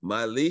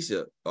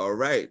 Mylisha. All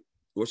right.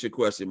 What's your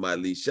question,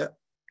 Mylisha?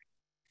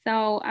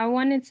 So I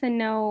wanted to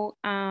know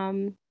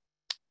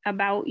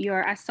about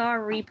I saw a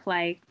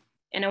replay,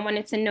 and I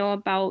wanted to know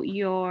about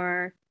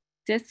your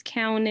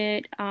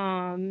discounted,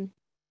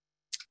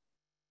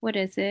 what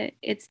is it?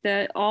 It's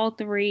all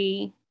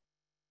 3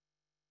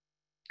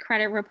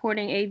 credit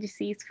reporting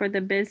agencies for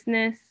the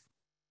business.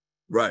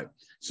 Right.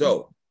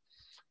 So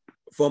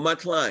for my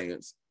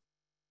clients,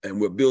 and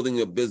we're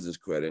building a business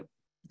credit,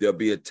 there'll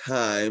be a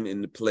time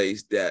in the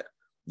place that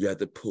you have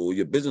to pull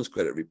your business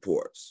credit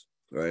reports,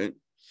 right?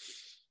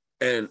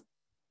 And,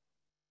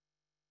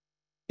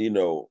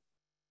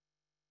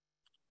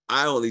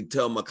 I only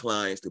tell my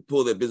clients to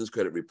pull their business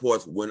credit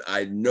reports when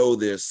I know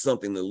there's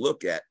something to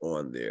look at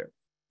on there,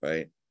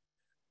 right?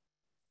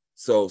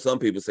 So some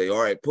people say,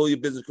 all right, pull your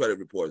business credit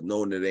reports,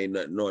 knowing that there ain't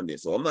nothing on there.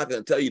 So I'm not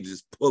going to tell you to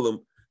just pull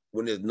them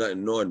when there's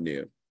nothing on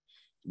there.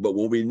 But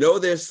when we know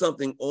there's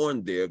something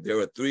on there, there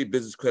are 3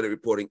 business credit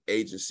reporting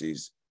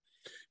agencies.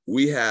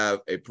 We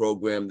have a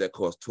program that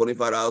costs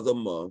 $25 a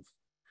month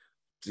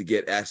to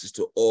get access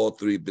to all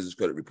 3 business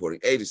credit reporting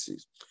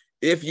agencies.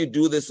 If you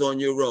do this on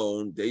your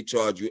own, they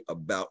charge you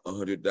about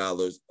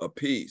 $100 a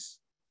piece.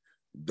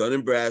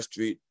 Dun &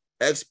 Bradstreet,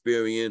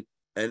 Experian,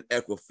 and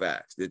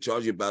Equifax. They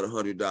charge you about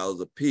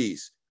 $100 a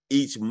piece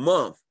each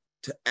month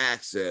to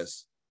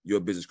access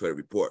your business credit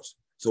reports.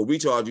 So we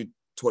charge you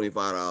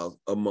 $25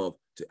 a month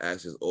to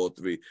access all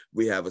 3.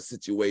 We have a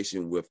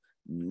situation with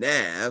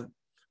NAV.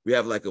 We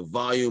have like a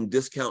volume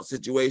discount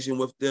situation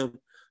with them,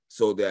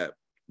 so that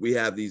we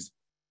have these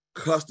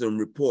custom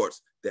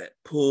reports that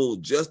pull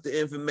just the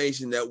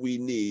information that we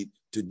need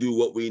to do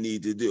what we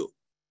need to do,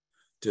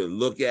 to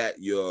look at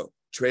your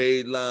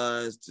trade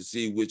lines to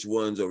see which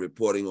ones are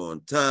reporting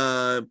on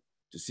time,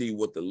 to see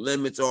what the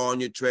limits are on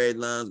your trade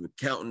lines. We're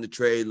counting the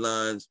trade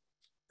lines.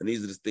 And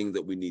these are the things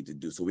that we need to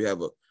do. So we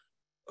have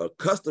a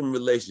custom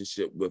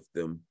relationship with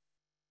them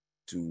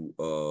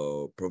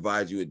to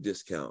provide you a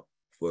discount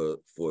for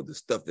the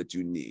stuff that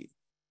you need.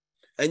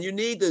 And you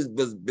need those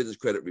business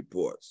credit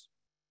reports.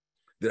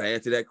 Did I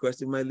answer that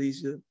question,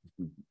 Mylisha?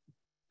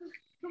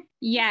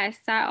 Yes,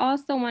 I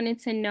also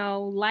wanted to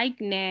know, like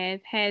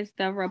NAV has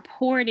the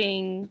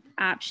reporting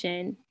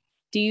option.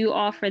 Do you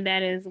offer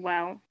that as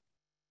well?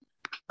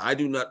 I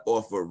do not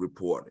offer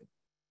reporting,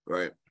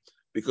 right?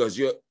 Because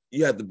you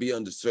have to be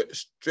under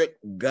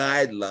strict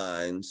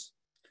guidelines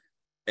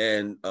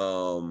and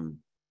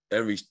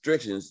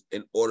restrictions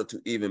in order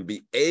to even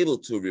be able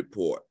to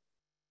report.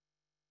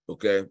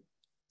 Okay,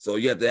 so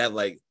you have to have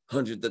like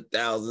hundreds of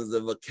thousands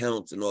of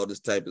accounts and all this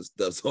type of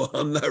stuff. So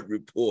I'm not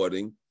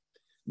reporting.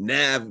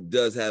 NAV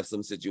does have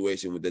some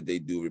situation that they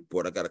do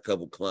report. I got a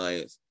couple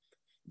clients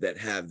that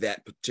have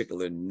that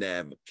particular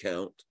NAV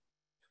account,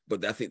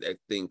 but I think that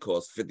thing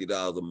costs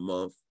 $50 a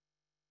month.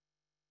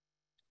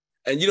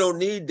 And you don't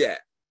need that,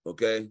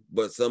 okay?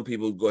 But some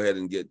people go ahead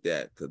and get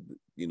that because,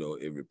 you know,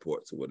 it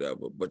reports or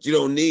whatever. But you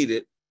don't need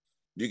it.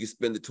 You can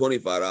spend the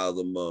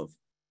 $25 a month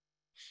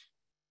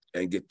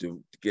and get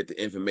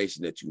the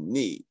information that you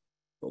need,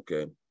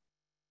 okay?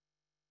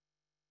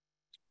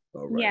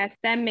 All right. Yes,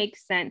 that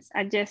makes sense.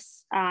 I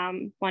just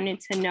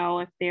wanted to know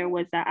if there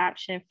was an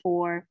option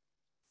for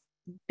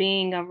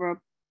being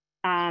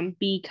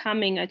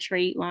becoming a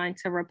trade line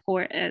to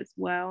report as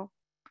well.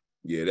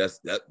 Yeah,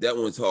 that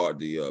one's hard.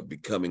 The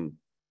becoming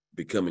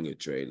a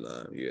trade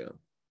line. Yeah.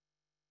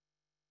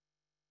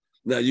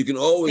 Now you can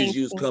always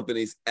use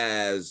companies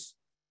as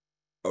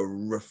a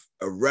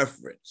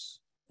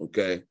reference,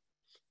 okay?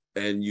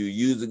 And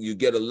you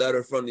get a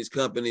letter from these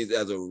companies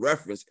as a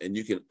reference, and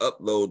you can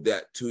upload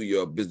that to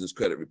your business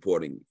credit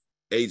reporting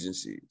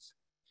agencies,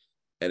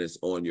 and it's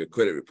on your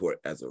credit report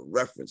as a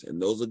reference, and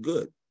those are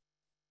good.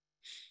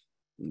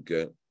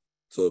 Okay,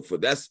 so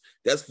that's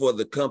for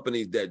the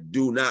companies that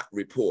do not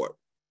report,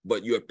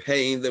 but you're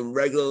paying them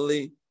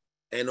regularly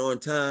and on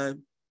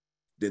time,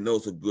 then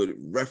those are good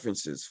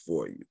references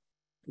for you.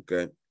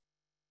 Okay.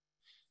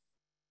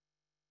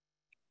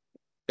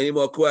 Any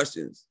more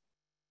questions?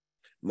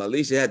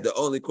 Mylisha had the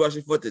only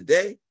question for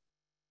today.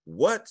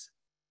 What?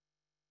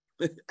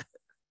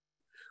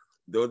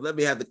 Don't let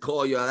me have to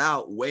call y'all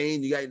out.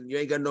 Wayne, you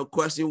ain't got no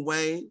question,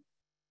 Wayne?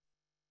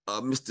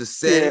 Mr.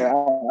 Seti? Yeah,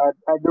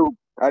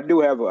 I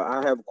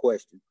have a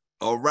question.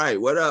 All right.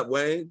 What up,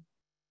 Wayne?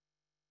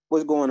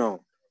 What's going on?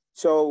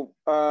 So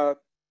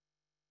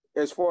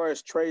as far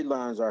as trade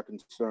lines are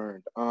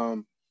concerned,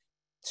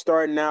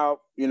 starting out,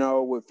 you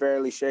know, with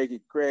fairly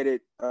shaky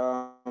credit,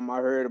 I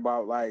heard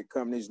about like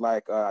companies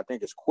like I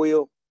think it's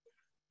Quill.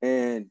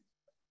 And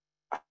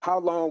how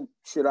long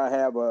should I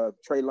have a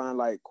trade line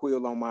like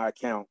Quill on my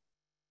account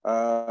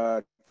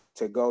to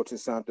go to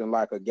something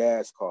like a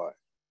gas card?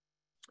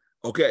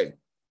 Okay.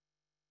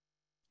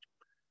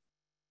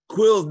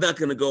 Quill's not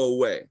going to go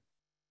away.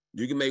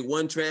 You can make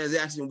one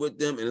transaction with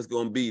them and it's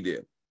going to be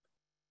there.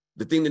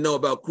 The thing to know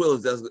about Quill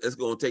is that it's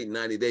going to take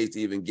 90 days to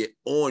even get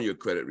on your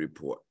credit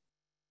report.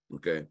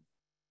 Okay.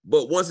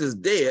 But once it's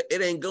there,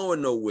 it ain't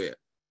going nowhere.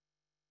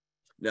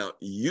 Now,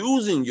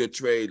 using your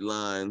trade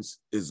lines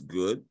is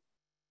good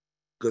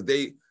because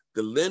the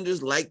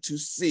lenders like to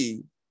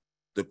see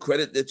the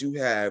credit that you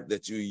have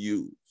that you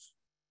use.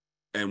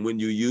 And when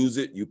you use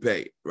it, you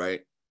pay it,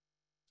 right?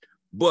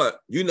 But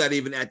you're not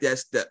even at that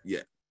step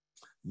yet.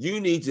 You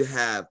need to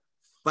have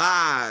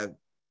 5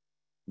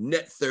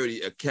 net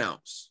 30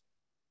 accounts.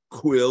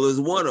 Quill is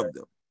one of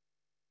them.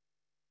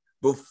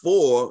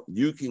 Before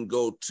you can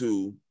go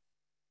to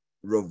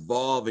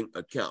revolving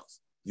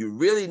accounts. You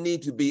really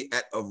need to be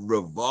at a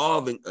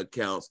revolving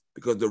accounts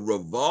because the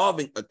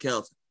revolving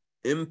accounts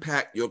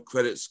impact your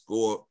credit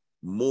score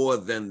more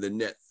than the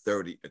net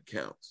 30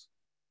 accounts.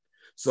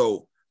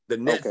 So the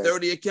net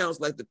 30 accounts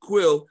like the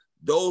Quill,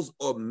 those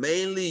are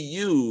mainly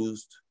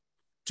used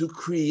to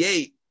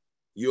create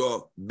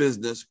your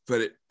business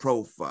credit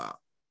profile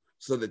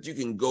so that you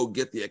can go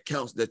get the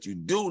accounts that you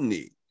do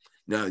need.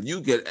 Now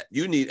you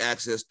need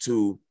access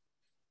to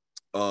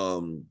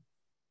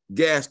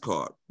gas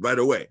card right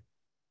away.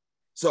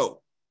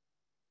 So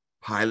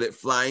Pilot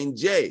Flying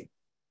J,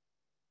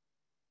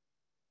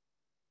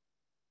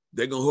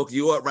 they're gonna hook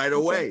you up right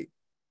away.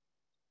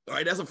 All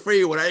right, that's a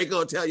free one. I ain't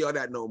gonna tell y'all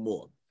that no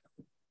more.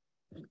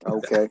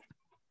 Okay.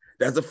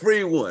 That's a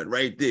free one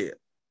right there.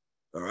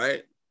 All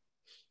right.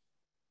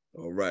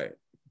 All right.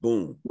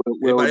 Boom.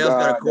 Anybody else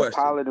got a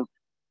question?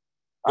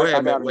 Go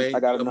ahead, Matt Wayne. I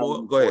got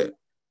more. Go ahead.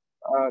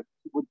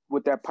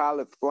 With that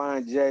Pilot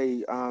Flying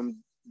J,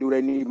 do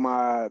they need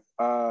my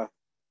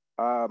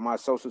my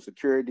social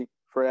security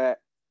for that?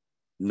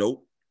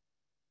 Nope.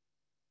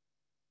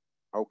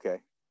 Okay.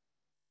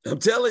 I'm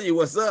telling you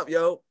what's up,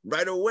 yo.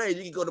 Right away,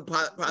 you can go to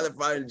Pilot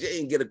Flying J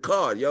and get a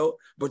card, yo.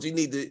 But you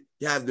need to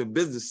have the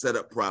business set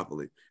up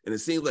properly. And it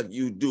seems like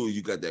you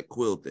got that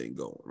Quill thing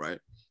going, right?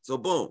 So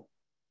boom.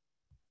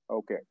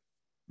 Okay.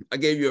 I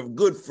gave you a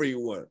good free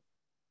one.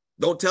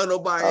 Don't tell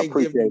nobody I ain't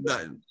giving you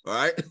nothing. All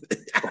right.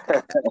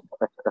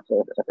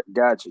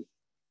 Got you.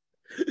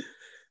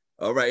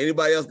 All right.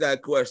 Anybody else got a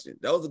question?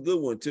 That was a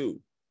good one too.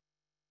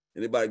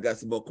 Anybody got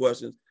some more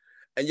questions?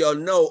 And y'all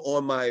know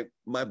on my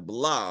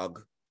blog,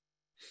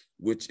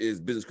 which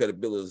is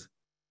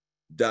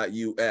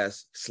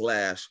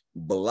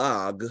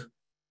businesscreditbuilders.us/blog,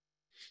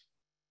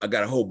 I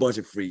got a whole bunch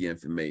of free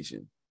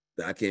information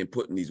that I can't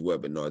put in these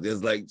webinars.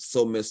 There's like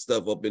so much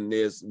stuff up in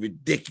there. It's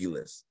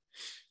ridiculous.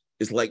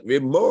 It's like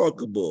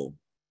remarkable.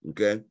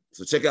 Okay.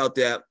 So check out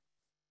that.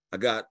 I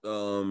got,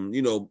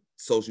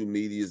 social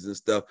medias and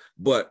stuff,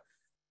 but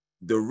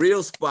the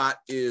real spot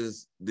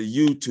is the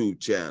YouTube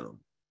channel.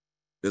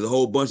 There's a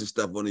whole bunch of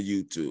stuff on the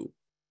YouTube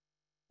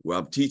where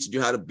I'm teaching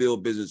you how to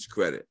build business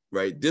credit,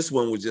 right? This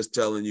one was just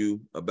telling you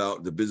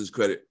about the business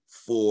credit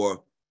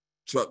for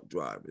truck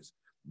drivers,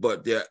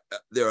 but there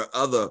are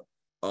other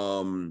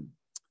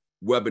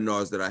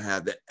webinars that I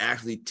have that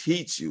actually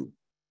teach you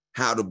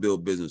how to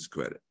build business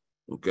credit,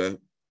 okay?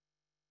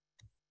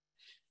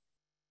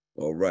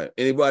 All right,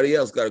 anybody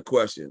else got a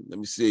question? Let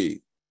me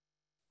see.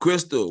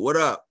 Crystal, what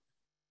up?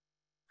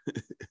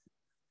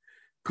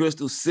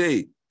 Crystal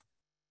C,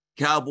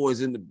 Cowboys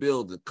in the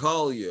building.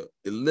 Collier,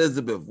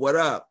 Elizabeth, what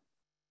up?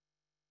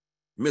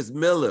 Miss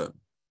Miller,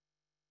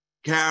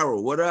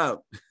 Carol, what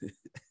up?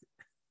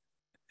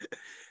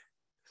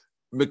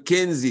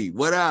 Mackenzie,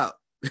 what up?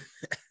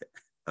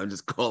 I'm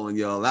just calling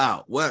y'all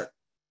out. What?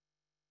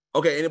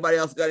 Okay, anybody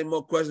else got any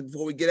more questions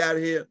before we get out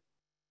of here?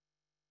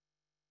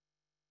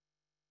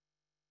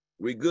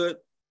 We good?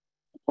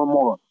 One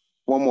more.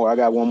 I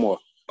got one more.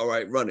 All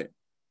right, run it.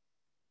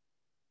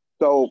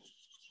 So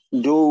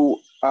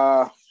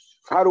how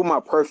do my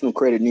personal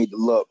credit need to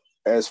look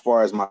as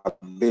far as my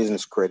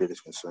business credit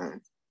is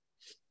concerned?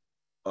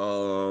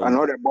 I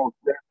know they're both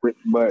separate,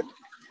 but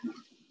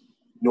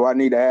do I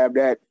need to have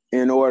that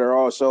in order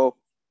also?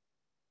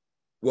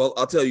 Well,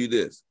 I'll tell you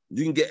this.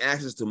 You can get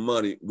access to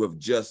money with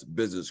just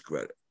business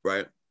credit,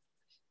 right?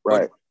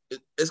 Right. But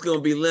it's going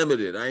to be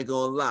limited. I ain't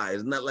going to lie.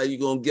 It's not like you're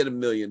going to get $1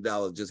 million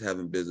just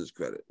having business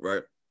credit,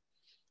 right?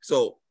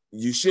 So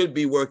you should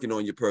be working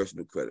on your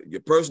personal credit.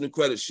 Your personal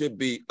credit should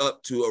be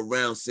up to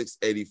around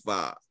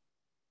 685,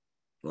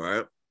 all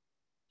right?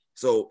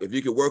 So if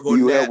you can work on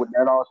you that. help with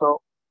that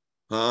also?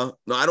 Huh?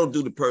 No, I don't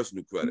do the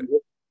personal credit.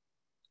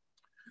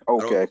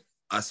 Okay.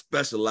 I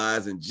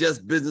specialize in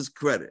just business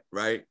credit,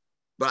 right?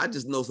 But I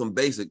just know some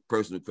basic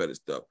personal credit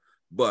stuff.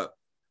 But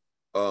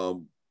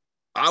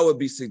I would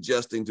be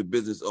suggesting to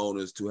business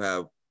owners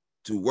to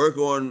work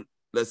on,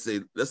 let's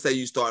say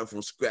you starting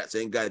from scratch,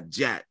 ain't got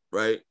jack,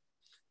 right?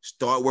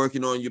 Start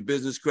working on your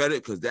business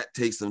credit because that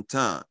takes some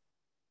time.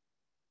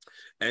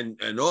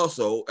 And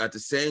also at the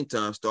same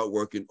time, start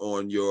working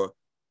on your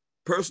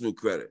personal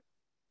credit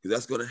because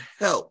that's going to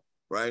help,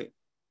 right?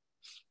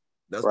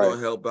 That's going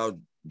to help out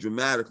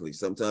dramatically.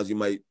 Sometimes you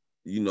might,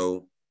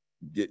 you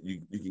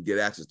can get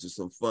access to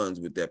some funds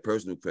with that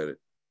personal credit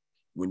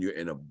when you're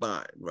in a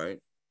bind, right?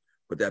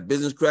 But that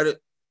business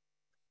credit,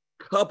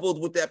 coupled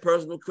with that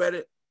personal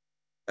credit,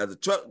 as a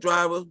truck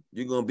driver,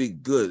 you're going to be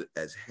good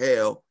as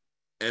hell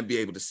and be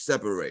able to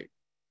separate,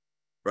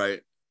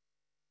 right?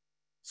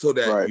 So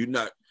that you're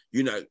not,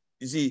 you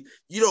see,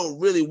 you don't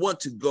really want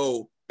to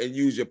go and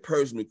use your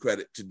personal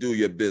credit to do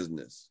your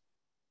business.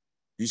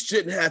 You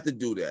shouldn't have to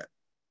do that.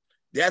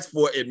 That's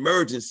for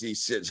emergency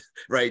shit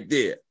right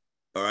there,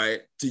 all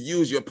right? To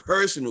use your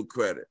personal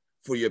credit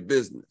for your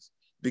business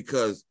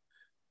because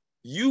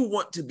you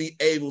want to be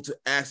able to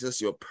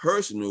access your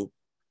personal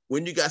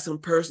when you got some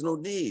personal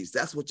needs.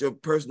 That's what your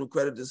personal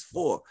credit is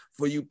for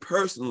you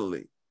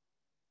personally,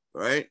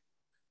 right?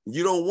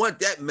 You don't want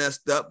that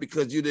messed up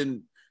because you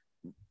didn't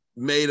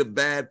made a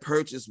bad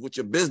purchase with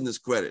your business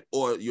credit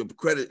or your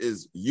credit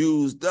is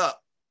used up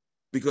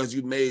because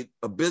you made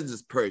a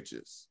business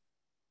purchase.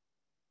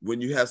 When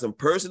you have some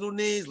personal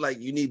needs, like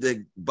you need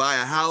to buy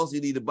a house,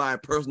 you need to buy a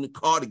personal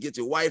car to get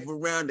your wife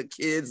around, the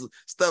kids,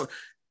 stuff,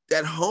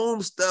 that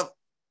home stuff,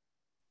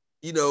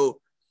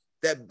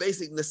 that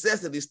basic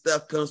necessity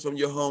stuff comes from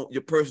your home,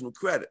 your personal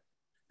credit.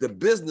 The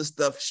business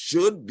stuff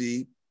should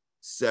be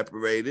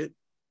separated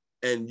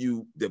and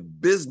the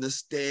business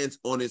stands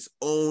on its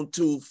own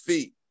 2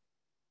 feet.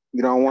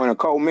 You don't want to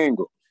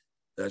commingle.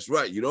 That's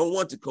right. You don't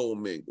want to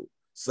commingle.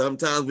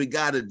 Sometimes we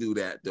got to do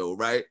that though,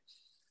 right?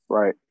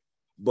 Right.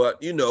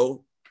 But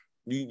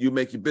you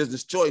make your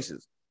business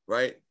choices,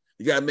 right?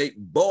 You got to make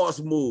boss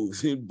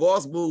moves.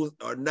 Boss moves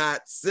are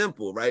not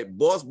simple, right?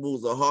 Boss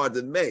moves are hard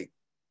to make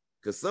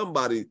because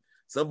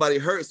somebody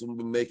hurts when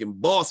we're making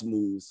boss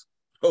moves.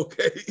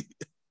 Okay.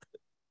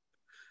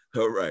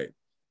 All right.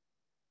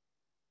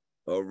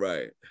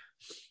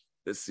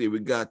 Let's see. We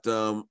got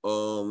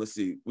let's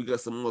see. We got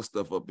some more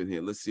stuff up in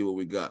here. Let's see what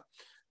we got.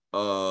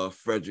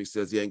 Frederick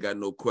says he ain't got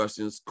no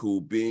questions.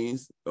 Cool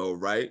beans. All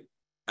right.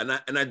 And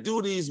I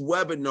do these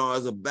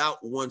webinars about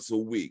once a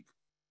week.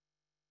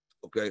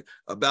 Okay,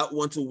 about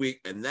once a week,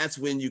 and that's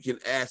when you can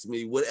ask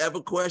me whatever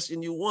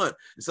question you want.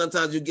 And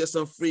sometimes you get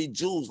some free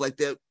jewels like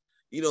that,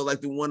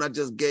 like the one I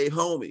just gave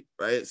homie,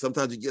 right?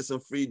 Sometimes you get some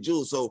free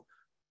jewels. So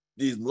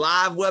these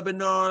live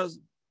webinars,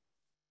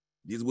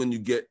 these when you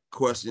get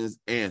questions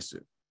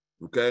answered,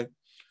 okay?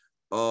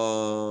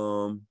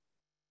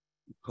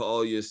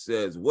 Collier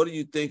says, what do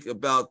you think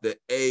about the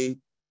A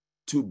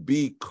to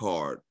B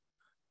card?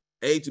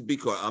 A to B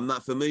card, I'm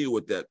not familiar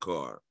with that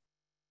card.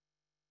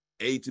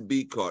 A to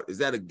B card, is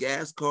that a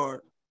gas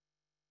card?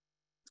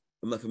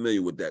 I'm not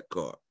familiar with that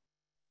card.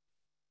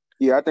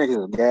 Yeah, I think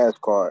it's a gas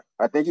card.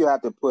 I think you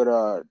have to put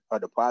a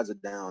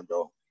deposit down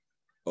though.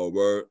 Oh,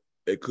 word.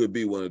 It could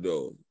be one of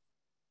those.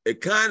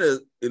 It kind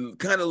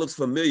of looks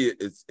familiar.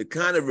 It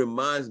kind of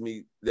reminds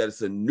me that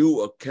it's a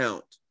new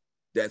account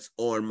that's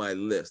on my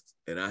list,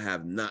 and I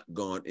have not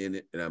gone in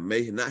it, and I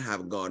may not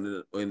have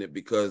gone in it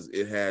because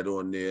it had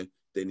on there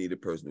they need a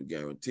personal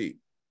guarantee.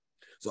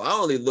 So I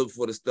only look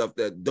for the stuff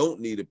that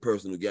don't need a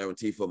personal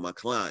guarantee for my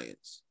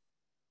clients,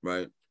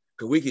 right?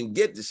 Because we can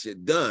get the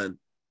shit done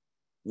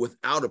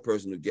without a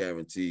personal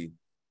guarantee.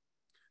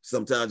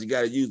 Sometimes you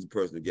got to use the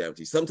personal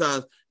guarantee.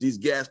 Sometimes these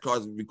gas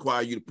cards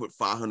require you to put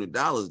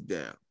 $500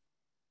 down,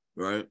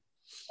 right?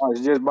 I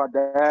was just about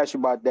to ask you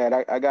about that.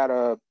 I got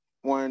a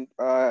one.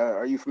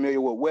 Are you familiar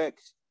with WEX?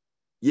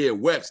 Yeah,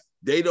 WEX.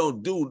 They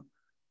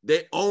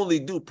only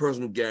do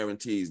personal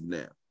guarantees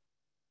now.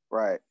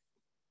 Right.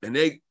 And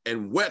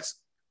WEX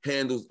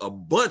handles a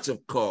bunch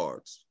of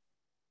cards.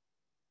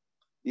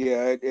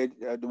 Yeah,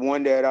 the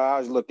one that I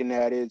was looking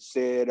at, it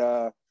said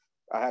I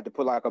had to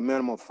put like a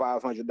minimum of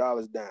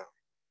 $500 down.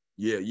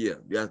 Yeah.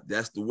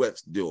 That's the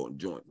WEX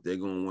joint. They're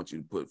gonna want you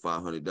to put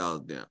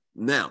 $500 down.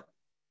 Now,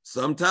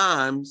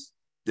 sometimes,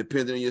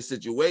 depending on your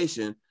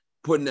situation,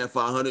 putting that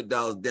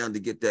 $500 down to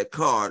get that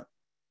card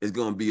is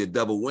gonna be a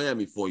double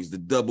whammy for you. It's a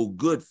double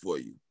good for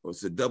you, or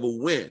it's a double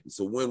win. It's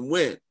a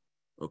win-win.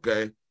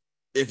 Okay,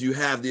 if you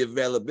have the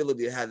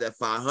availability to have that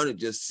 500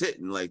 just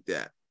sitting like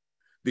that,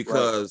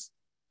 because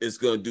it's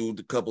gonna do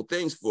a couple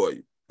things for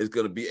you. It's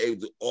gonna be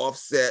able to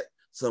offset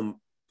some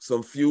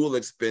fuel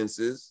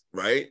expenses,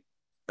 right?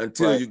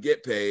 Until you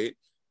get paid.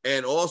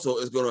 And also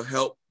it's going to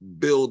help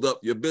build up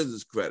your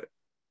business credit.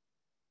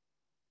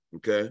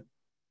 Okay.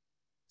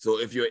 So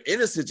if you're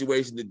in a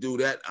situation to do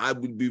that, I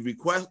would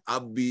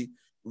be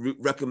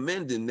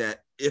recommending that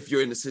if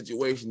you're in a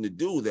situation to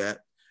do that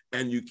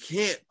and you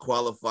can't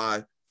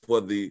qualify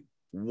for the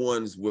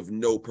ones with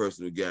no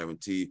personal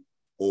guarantee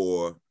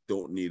or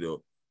don't need a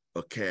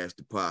cash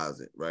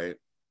deposit, right?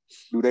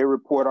 Do they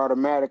report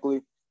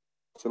automatically?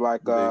 So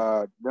like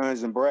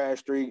Duns and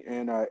Bradstreet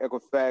and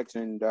Equifax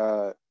and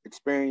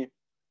Experian?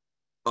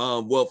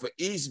 Well, for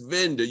each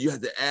vendor, you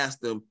have to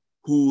ask them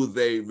who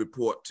they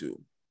report to.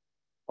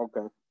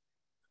 Okay.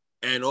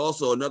 And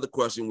also another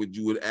question which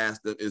you would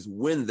ask them is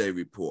when they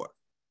report.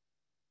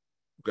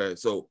 Okay,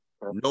 so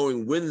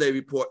knowing when they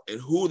report and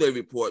who they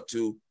report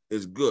to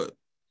is good.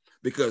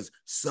 Because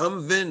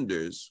some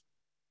vendors,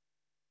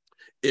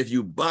 if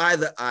you buy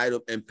the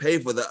item and pay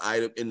for the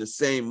item in the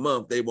same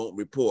month, they won't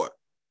report.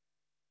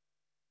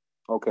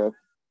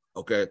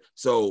 Okay,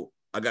 so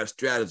I got a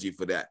strategy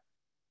for that.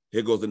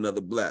 Here goes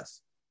another bless.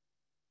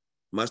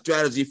 My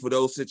strategy for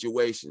those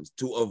situations,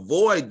 to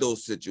avoid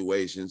those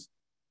situations,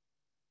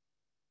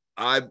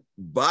 I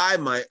buy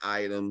my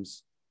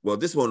items. Well,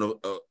 this one,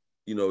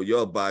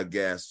 you'll buy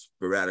gas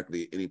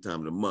sporadically any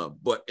time of the month.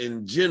 But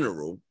in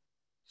general,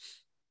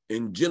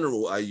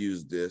 I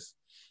use this.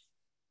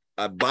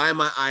 I buy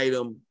my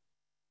item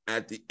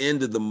at the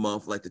end of the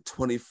month, like the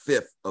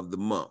 25th of the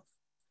month.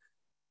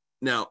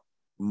 Now,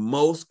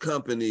 most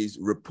companies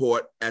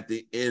report at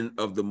the end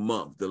of the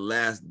month, the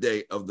last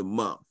day of the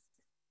month,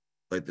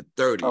 like the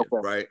 30th,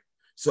 right?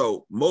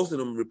 So most of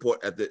them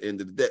report at the end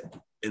of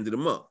the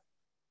month.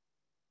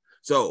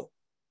 So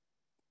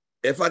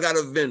if I got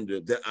a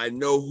vendor that I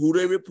know who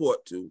they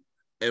report to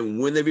and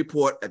when they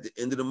report at the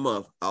end of the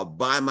month, I'll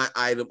buy my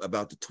item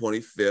about the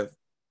 25th.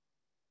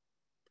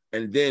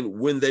 And then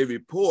when they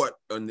report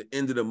on the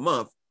end of the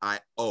month, I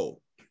owe.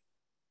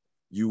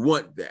 You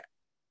want that,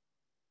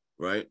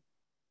 right?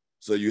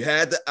 So you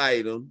had the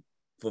item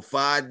for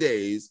 5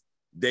 days.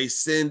 They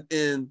send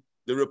in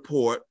the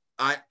report,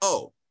 I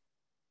owe.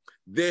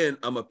 Then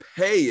I'm going to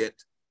pay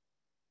it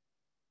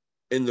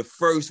in the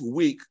first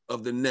week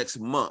of the next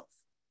month.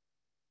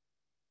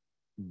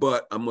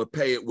 But I'm going to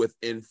pay it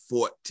within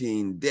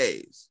 14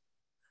 days.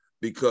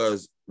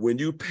 Because when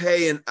you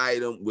pay an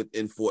item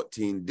within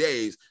 14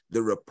 days,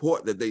 the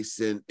report that they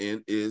send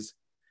in is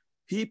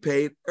he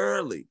paid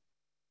early.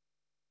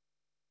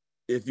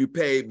 If you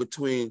pay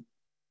between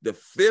the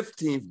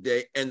 15th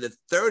day and the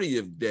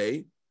 30th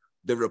day,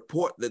 the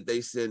report that they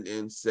send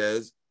in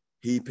says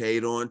he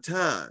paid on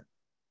time.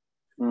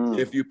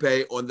 If you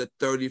pay on the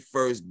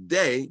 31st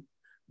day,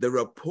 the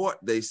report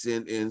they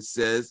send in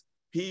says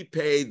he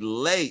paid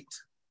late.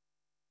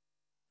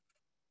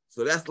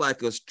 So that's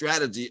like a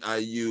strategy I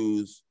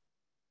use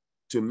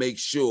to make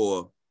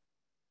sure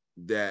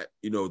that,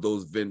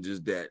 those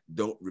vendors that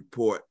don't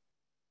report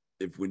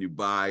when you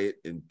buy it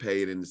and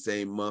pay it in the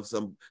same month.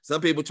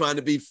 Some people trying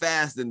to be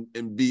fast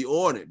and be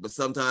on it, but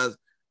sometimes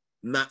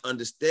not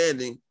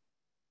understanding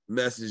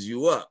messes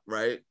you up,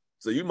 right?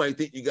 So you might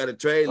think you got a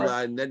trade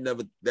Right. line,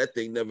 that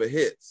thing never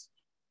hits.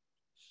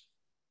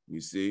 You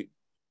see?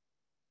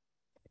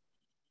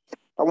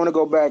 I want to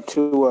go back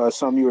to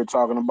something you were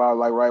talking about,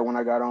 like right when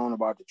I got on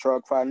about the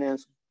truck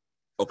finance.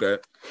 Okay.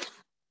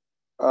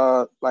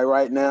 Like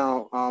right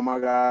now, I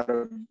got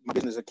a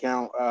business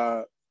account.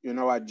 I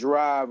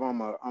drive.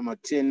 I'm a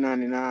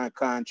 1099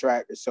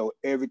 contractor, so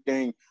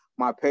everything,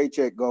 my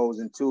paycheck goes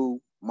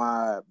into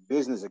my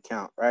business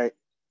account, right?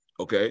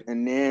 Okay.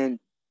 And then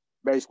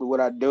basically what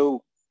I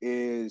do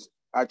is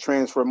I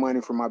transfer money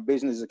from my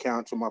business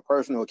account to my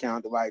personal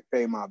account to like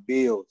pay my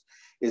bills.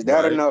 Is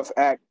that Right. enough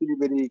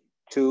activity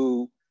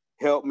to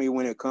help me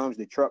when it comes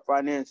to truck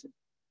financing?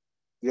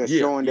 Just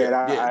showing that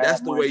I That's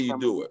have the way money you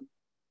coming do it.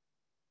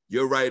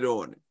 You're right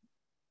on it.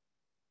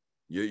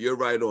 You're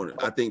right on it.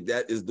 I think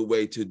that is the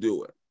way to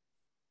do it.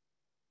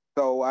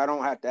 So I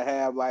don't have to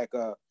have like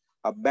a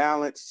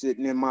balance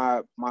sitting in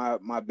my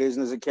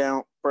business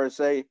account per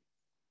se.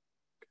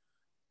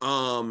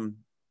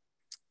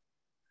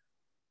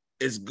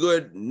 It's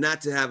good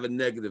not to have a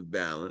negative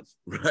balance,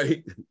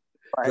 right?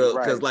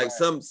 Right. Like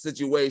some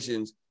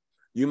situations,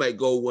 you might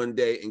go one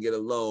day and get a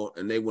loan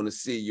and they want to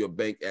see your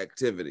bank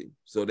activity.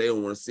 So they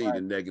don't want to see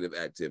the negative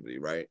activity,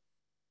 right?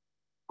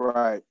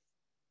 Right.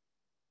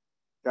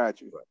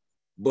 Got you.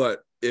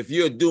 But if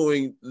you're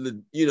doing,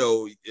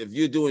 if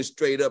you're doing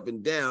straight up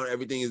and down,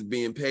 everything is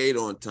being paid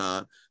on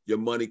time, your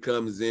money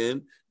comes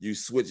in, you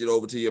switch it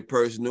over to your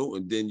personal,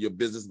 and then your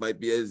business might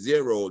be at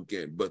zero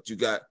again. But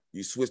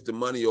you switch the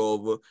money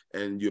over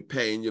and you're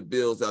paying your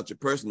bills out your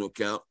personal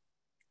account.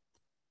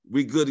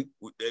 You're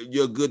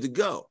good to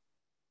go.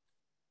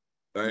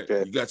 Right?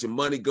 Okay. You got your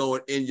money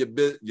going in your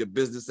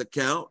business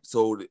account.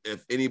 So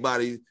if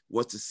anybody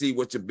wants to see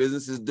what your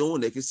business is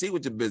doing, they can see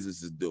what your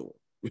business is doing.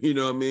 You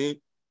know what I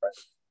mean? Right.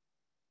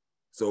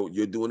 So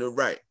you're doing it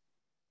right.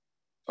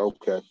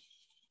 Okay.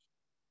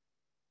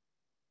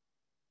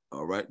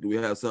 All right. Do we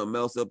have something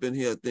else up in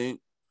here? I think.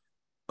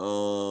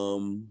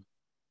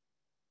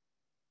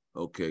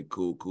 Okay.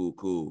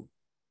 Cool.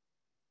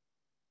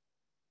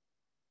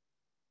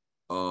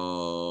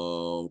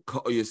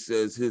 Collier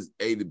says his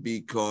A to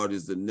B card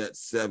is a net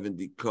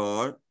 70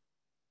 card,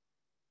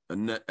 a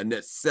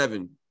net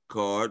 7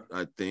 card,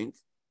 I think.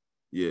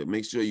 Yeah.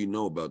 Make sure you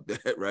know about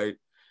that, right?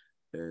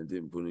 And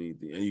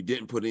you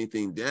didn't put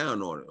anything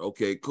down on it.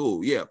 Okay,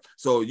 cool. Yeah.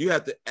 So you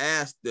have to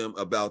ask them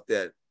about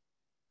that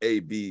A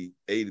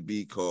to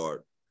B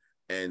card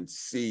and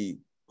see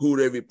who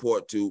they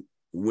report to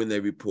when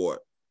they report,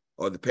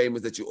 or the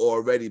payments that you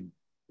already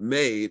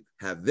made,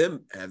 have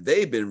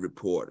they been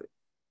reported,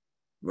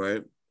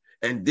 right?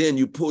 And then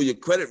you pull your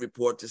credit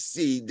report to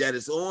see that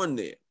it's on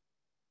there.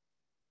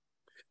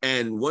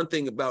 And one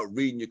thing about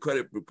reading your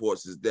credit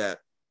reports is that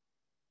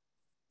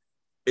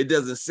it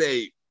doesn't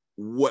say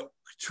what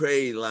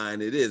trade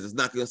line it is. It's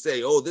not going to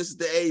say, oh, this is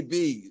the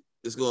AB.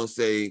 It's going to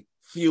say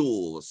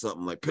fuel or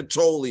something like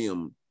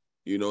petroleum.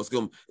 It's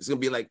going to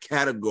be like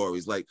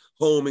categories like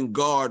home and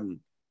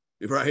garden,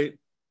 right?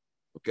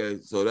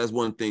 Okay, so that's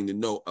one thing to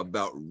know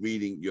about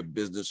reading your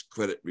business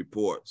credit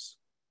reports.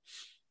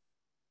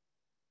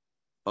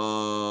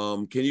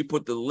 Can you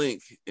put the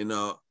link in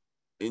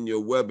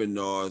your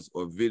webinars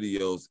or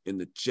videos in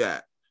the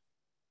chat?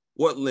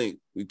 What link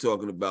we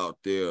talking about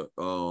there?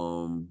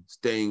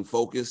 Staying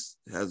focused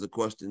has a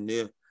question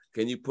there.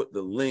 Can you put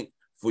the link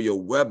for your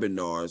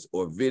webinars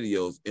or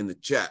videos in the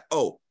chat?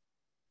 Oh,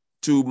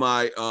 to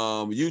my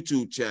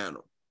YouTube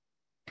channel.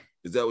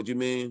 Is that what you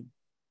mean?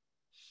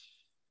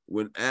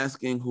 When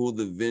asking who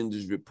the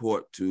vendors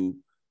report to,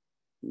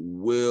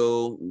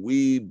 will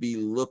we be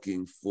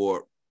looking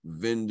for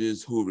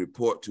vendors who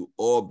report to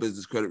all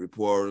business credit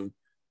reporting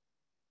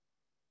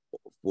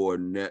for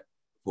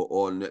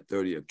all net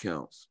 30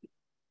 accounts?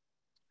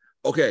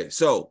 Okay,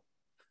 so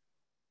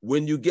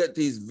when you get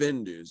these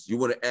vendors, you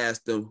want to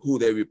ask them who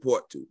they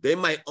report to. They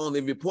might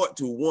only report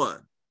to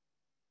one.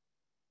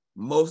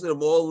 Most of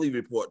them only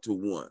report to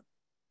one.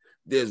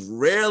 There's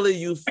rarely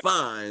you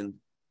find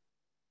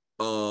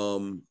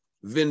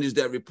vendors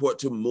that report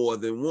to more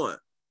than one.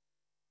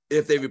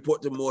 If they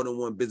report to more than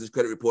one business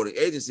credit reporting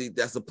agency,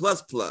 that's a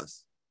plus.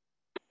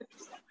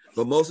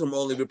 But most of them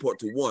only report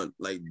to one,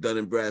 like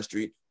Dun &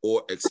 Bradstreet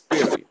or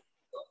Experian.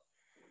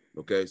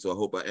 Okay, so I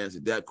hope I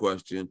answered that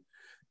question.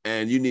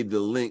 And you need the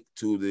link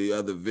to the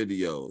other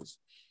videos.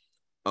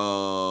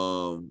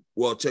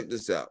 Well, check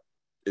this out.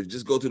 If you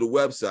just go to the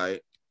website,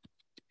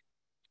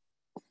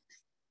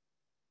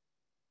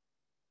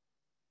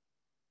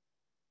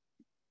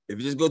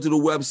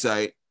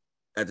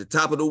 at the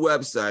top of the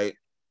website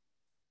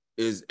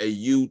is a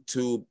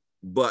YouTube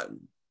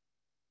button.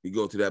 You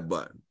go to that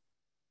button,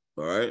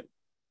 all right?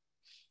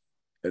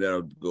 And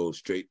that'll go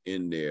straight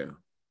in there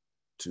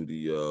to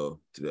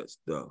that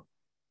stuff.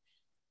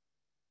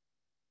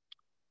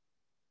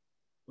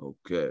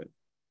 Okay.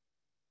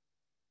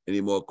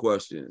 Any more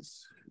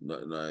questions?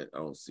 Nothing. I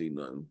don't see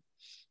nothing.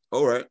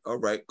 All right.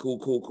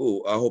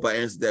 Cool. I hope I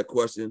answered that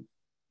question,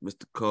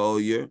 Mr.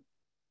 Collier.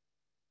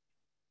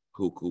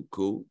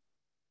 Cool.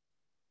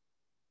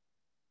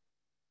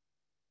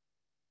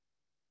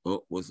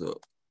 Oh, what's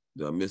up?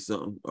 Did I miss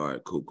something? All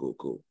right,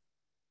 cool.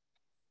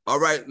 All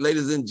right,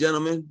 ladies and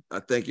gentlemen, I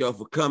thank y'all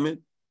for coming.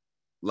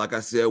 Like I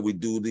said, we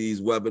do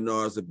these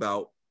webinars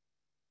about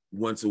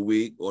once a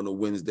week on a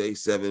Wednesday,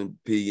 7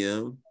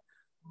 p.m.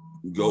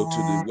 Go to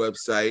the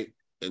website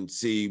and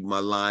see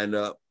my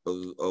lineup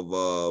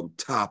of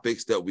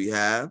topics that we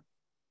have.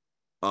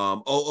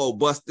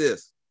 Bust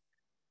this.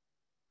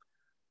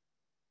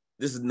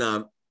 This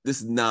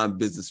is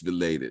non-business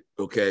related,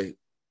 okay?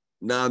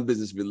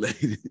 Non-business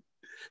related.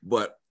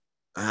 But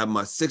I have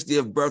my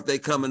 60th birthday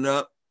coming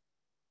up,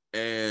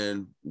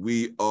 and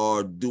we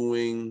are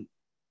doing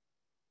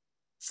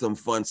some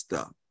fun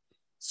stuff.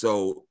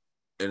 So,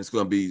 and it's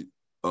going to be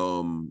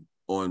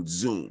on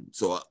Zoom.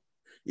 So,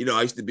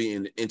 I used to be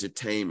in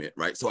entertainment,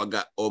 right? So I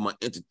got all my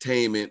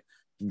entertainment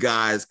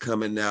guys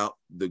coming out,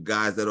 the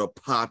guys that are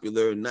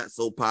popular, not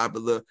so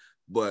popular,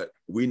 but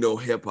we know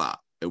hip hop,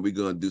 and we're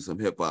going to do some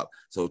hip hop.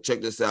 So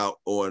check this out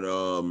on,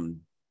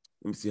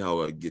 let me see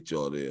how I get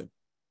y'all there.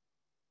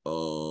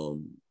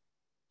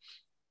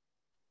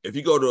 If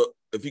you go to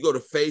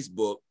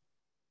Facebook,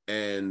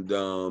 and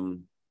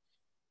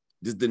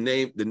this the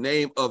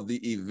name of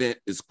the event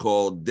is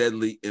called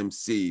Deadly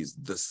MCs,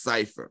 the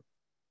Cypher.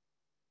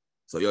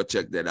 So y'all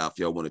check that out if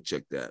y'all want to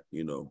check that.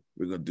 We're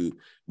gonna do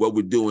what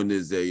we're doing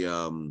is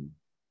a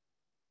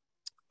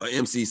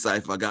MC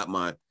cypher. I got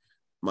my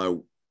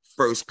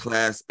first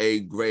class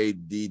A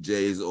grade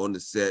DJs on the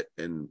set,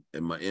 and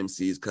my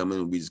MCs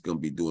coming. We just gonna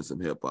be doing some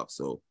hip hop.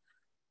 So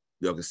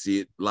y'all can see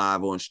it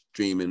live on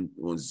streaming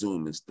on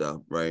Zoom and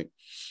stuff, right?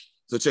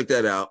 So check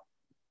that out.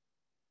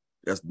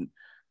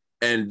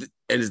 And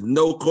there's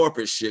no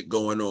corporate shit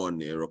going on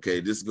there,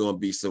 okay? This is gonna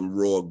be some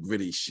raw,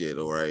 gritty shit,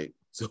 all right?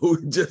 So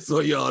just so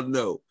y'all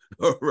know,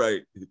 all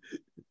right.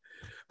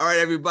 All right,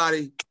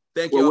 everybody.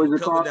 Thank y'all for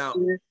coming out.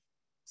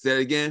 Say it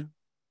again.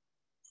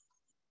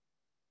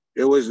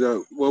 What was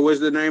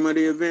the name of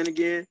the event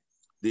again?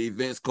 The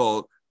event's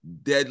called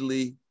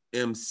Deadly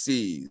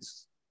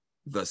MCs,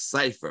 the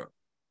Cypher.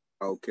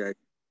 Okay.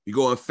 You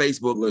go on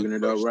Facebook. Looking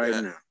it up right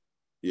now.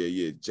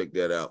 Yeah, check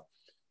that out.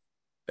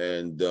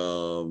 And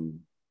the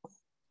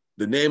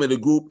name of the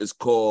group is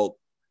called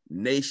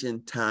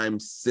Nation Time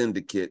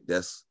Syndicate.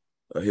 That's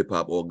a hip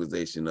hop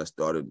organization I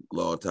started a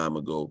long time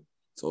ago.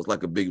 So it's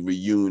like a big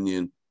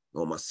reunion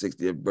on my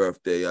 60th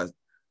birthday.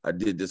 I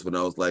did this when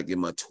I was like in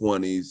my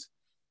 20s.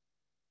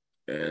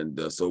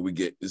 And so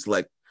it's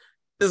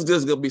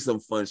just gonna be some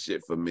fun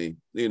shit for me,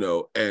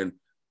 and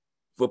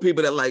for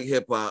people that like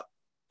hip hop,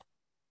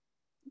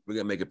 we're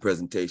gonna make a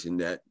presentation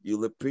that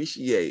you'll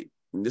appreciate.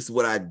 And this is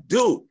what I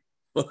do.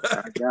 I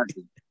got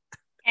you.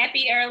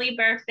 Happy early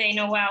birthday,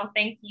 Noel.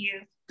 Thank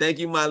you. Thank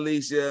you, my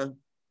Alicia.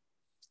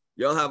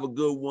 Y'all have a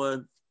good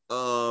one.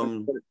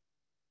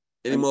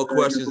 Any more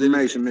questions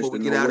before we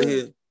get out of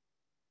here?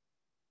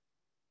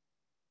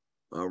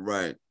 All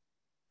right.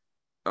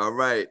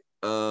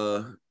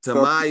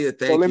 Tamaya,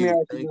 thank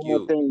you. Thank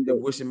you. You're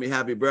wishing me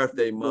happy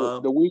birthday,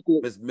 Mom.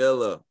 Miss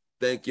Miller,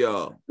 thank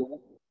y'all.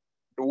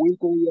 The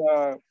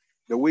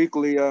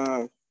weekly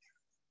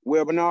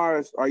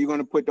webinars, are you going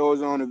to put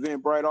those on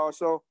Eventbrite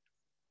also?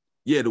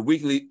 Yeah, the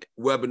weekly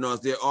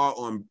webinars, they are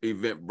on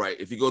Eventbrite.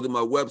 If you go to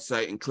my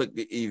website and click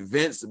the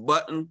events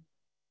button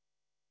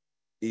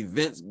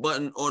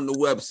on the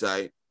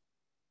website,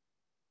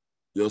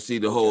 you'll see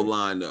the whole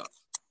lineup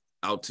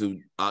out to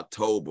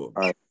October.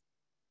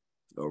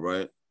 All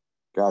right.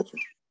 Gotcha.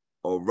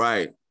 All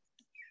right.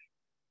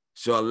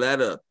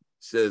 Charlotta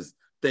says,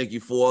 thank you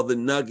for all the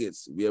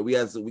nuggets. Yeah, we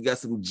got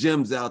some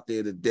gems out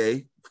there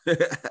today.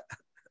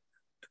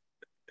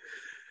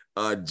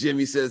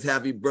 Jimmy says,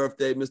 happy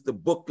birthday, Mr.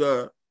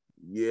 Booker.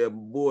 Yeah,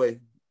 boy.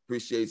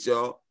 Appreciate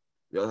y'all.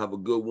 Y'all have a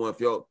good one.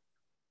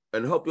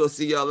 And hope you'll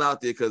see y'all out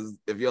there, because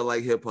if y'all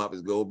like hip hop,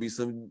 it's gonna be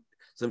some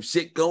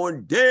shit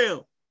going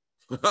down.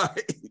 All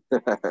right.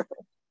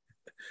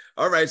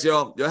 All right,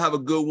 y'all. Y'all have a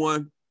good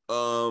one.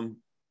 I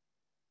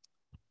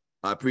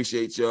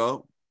appreciate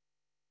y'all.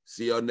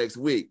 See y'all next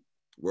week.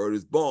 Word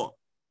is born.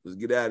 Let's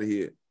get out of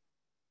here.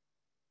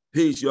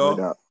 Peace,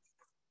 y'all.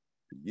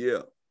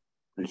 Yeah.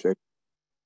 Appreciate it.